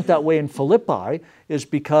reasons he went that way in Philippi is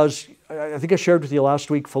because, I think I shared with you last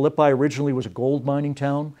week, Philippi originally was a gold mining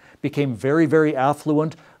town, became very, very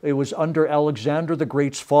affluent. It was under Alexander the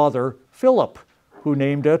Great's father, Philip, who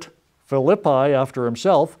named it Philippi after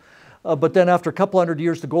himself. But then after a couple hundred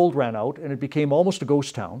years, the gold ran out and it became almost a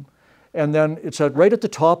ghost town. And then it's right at the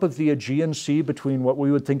top of the Aegean Sea between what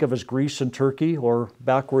we would think of as Greece and Turkey, or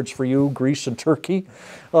backwards for you, Greece and Turkey.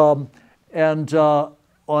 On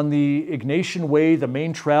the Ignatian Way, the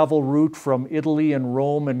main travel route from Italy and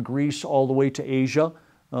Rome and Greece all the way to Asia,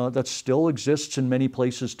 that still exists in many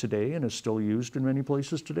places today and is still used in many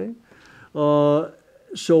places today.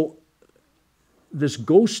 So this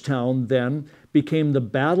ghost town then became the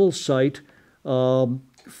battle site for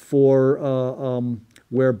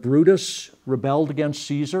where Brutus rebelled against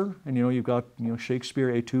Caesar. And you've got Shakespeare,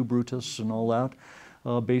 Et tu, Brutus, and all that,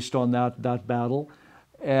 based on that battle.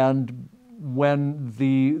 And when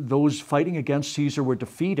those fighting against Caesar were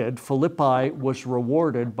defeated, Philippi was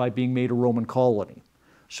rewarded by being made a Roman colony.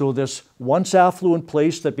 So this once affluent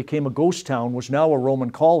place that became a ghost town was now a Roman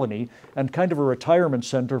colony and kind of a retirement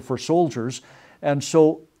center for soldiers. And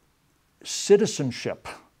so citizenship,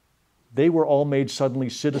 they were all made suddenly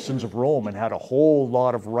citizens of Rome and had a whole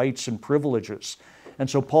lot of rights and privileges. And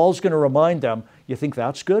so Paul's going to remind them, you think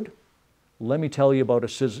that's good? Let me tell you about a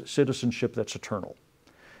citizenship that's eternal.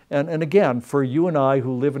 And again, for you and I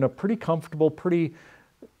who live in a pretty comfortable, pretty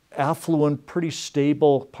affluent, pretty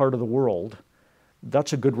stable part of the world,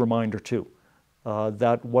 that's a good reminder too.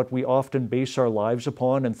 That what we often base our lives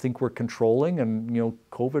upon and think we're controlling, and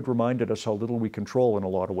COVID reminded us how little we control in a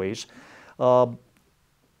lot of ways,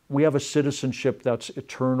 we have a citizenship that's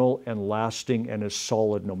eternal and lasting and is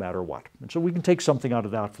solid no matter what. And so we can take something out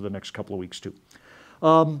of that for the next couple of weeks too.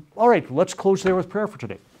 All right, let's close there with prayer for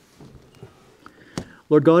today.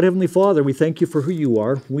 Lord God, Heavenly Father, we thank you for who you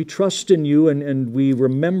are. We trust in you, and we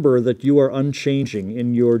remember that you are unchanging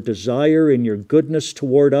in your desire, in your goodness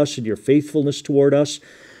toward us, in your faithfulness toward us.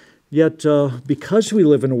 Yet, because we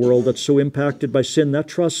live in a world that's so impacted by sin, that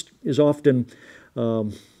trust is often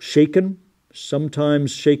shaken,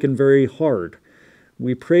 sometimes shaken very hard.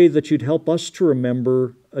 We pray that you'd help us to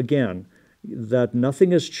remember again that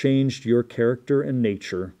nothing has changed your character and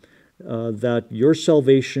nature, that your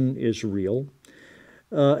salvation is real,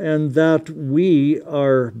 and that we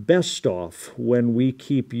are best off when we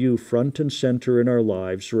keep you front and center in our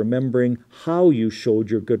lives, remembering how you showed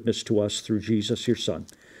your goodness to us through Jesus, your Son.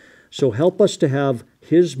 So help us to have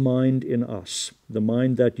his mind in us, the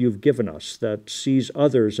mind that you've given us, that sees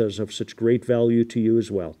others as of such great value to you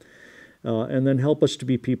as well. And then help us to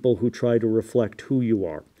be people who try to reflect who you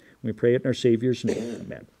are. We pray it in our Savior's name.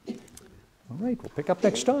 Amen. All right, we'll pick up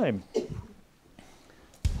next time.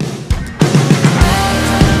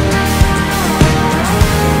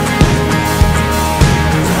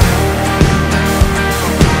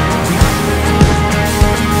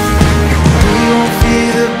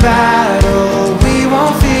 Battle, we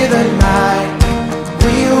won't fear the night.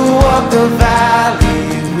 We will walk the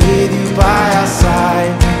valley with you by our side.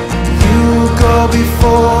 You will go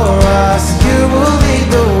before us, you will lead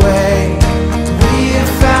the way. We have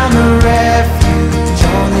found a refuge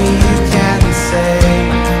only you can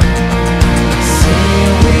save. Sing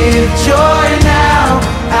with joy now,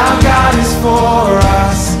 our God is for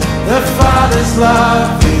us. The Father's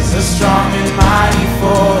love is a strong and mighty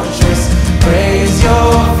fortress. Raise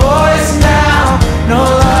your voice now, no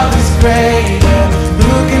love is greater.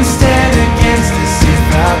 Who can stand against us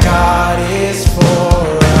if our God is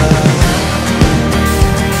for us?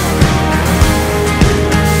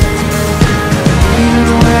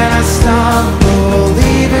 Even when I stumble,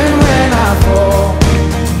 even when I fall,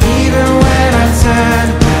 even when I turn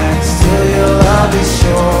back, still your love is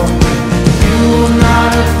sure. You will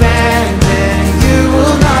not abandon, you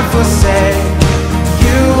will not forsake.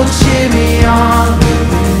 You will cheer me on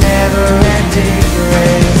with a never-ending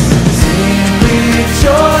grace. Sing with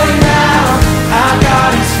joy now, our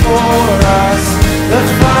God is for us. The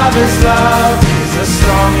Father's love is a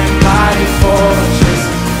strong and mighty fortress.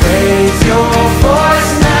 Raise your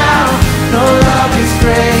voice now, no love is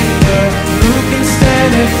greater. Who can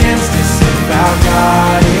stand against us if our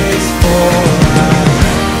God is for us?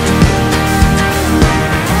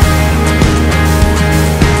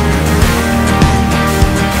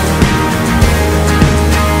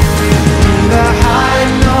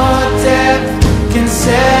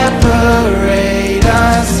 Separate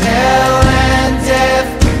us, hell and death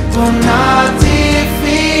will not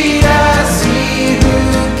defeat us. He who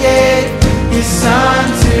gave his Son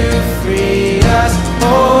to free us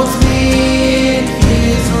holds me in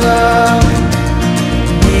his love.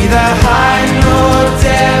 Neither height nor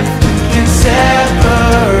depth can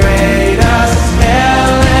separate us,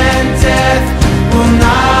 hell and death will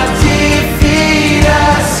not defeat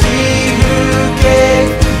us. He who gave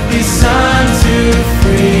his Son to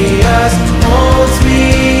free us holds me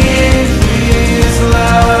in his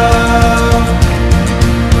love.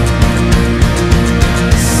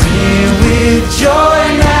 Sing with joy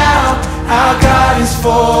now, our God is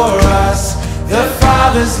for us. The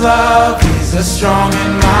Father's love is a strong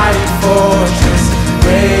and mighty fortress.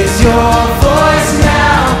 Raise your voice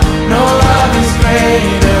now, no love is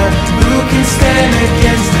greater. Who can stand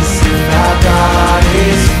against us if our God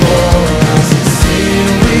is for us? Sing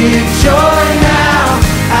with joy now,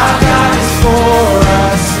 our God is for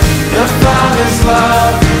us. The Father's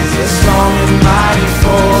love is a strong and mighty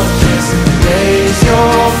fortress. Raise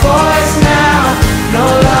your voice now, no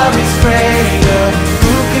love is greater.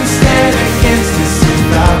 Who can stand against us if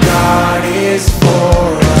our God is for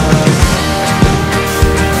us?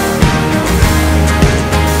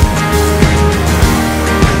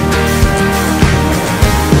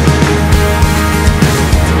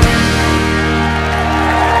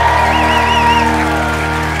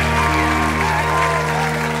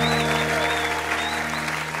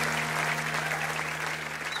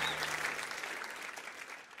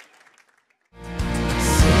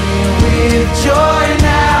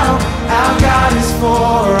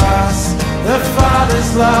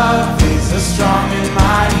 Love is a strong and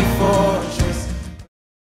mighty fortress.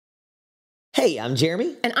 Hey, I'm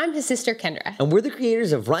Jeremy. And I'm his sister Kendra. And we're the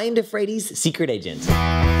creators of Ryan DeFreitas' Secret Agent.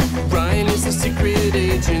 Ryan is a secret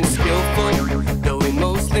agent, skillful, though he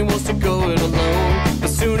mostly wants to go it alone. But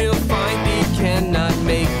soon he'll find he cannot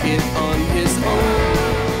make it on his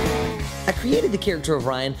own. I created the character of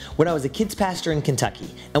Ryan when I was a kids pastor in Kentucky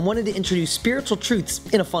and wanted to introduce spiritual truths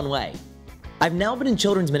in a fun way. I've now been in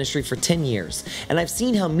children's ministry for 10 years, and I've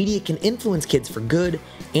seen how media can influence kids for good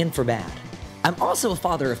and for bad. I'm also a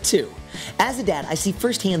father of 2. As a dad, I see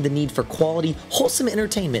firsthand the need for quality, wholesome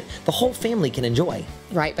entertainment the whole family can enjoy.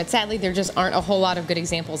 Right, but sadly there just aren't a whole lot of good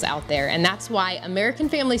examples out there, and that's why American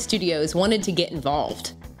Family Studios wanted to get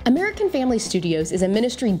involved. American Family Studios is a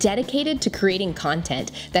ministry dedicated to creating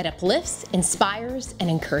content that uplifts, inspires, and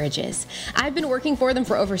encourages. I've been working for them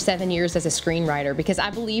for over 7 years as a screenwriter because I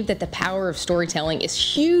believe that the power of storytelling is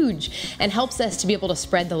huge and helps us to be able to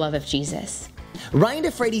spread the love of Jesus. Ryan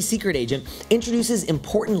DeFrady's Secret Agent introduces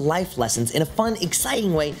important life lessons in a fun,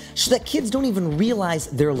 exciting way so that kids don't even realize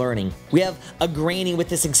they're learning. We have a granny with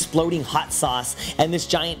this exploding hot sauce and this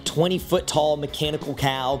giant 20-foot tall mechanical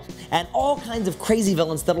cow and all kinds of crazy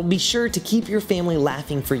villains that'll be sure to keep your family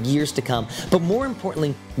laughing for years to come. But more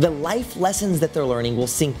importantly, the life lessons that they're learning will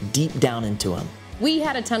sink deep down into them. We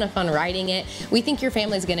had a ton of fun writing it. We think your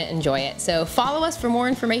family's going to enjoy it. So follow us for more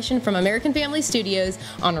information from American Family Studios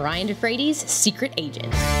on Ryan DeFrady's Secret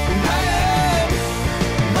Agent.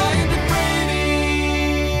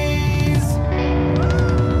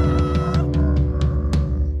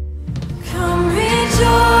 Come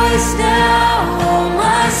rejoice now, oh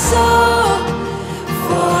my soul,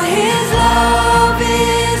 for his love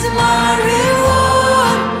is my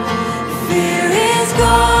reward. Fear is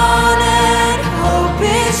gone and hope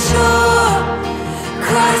is sure.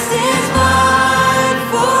 Christ is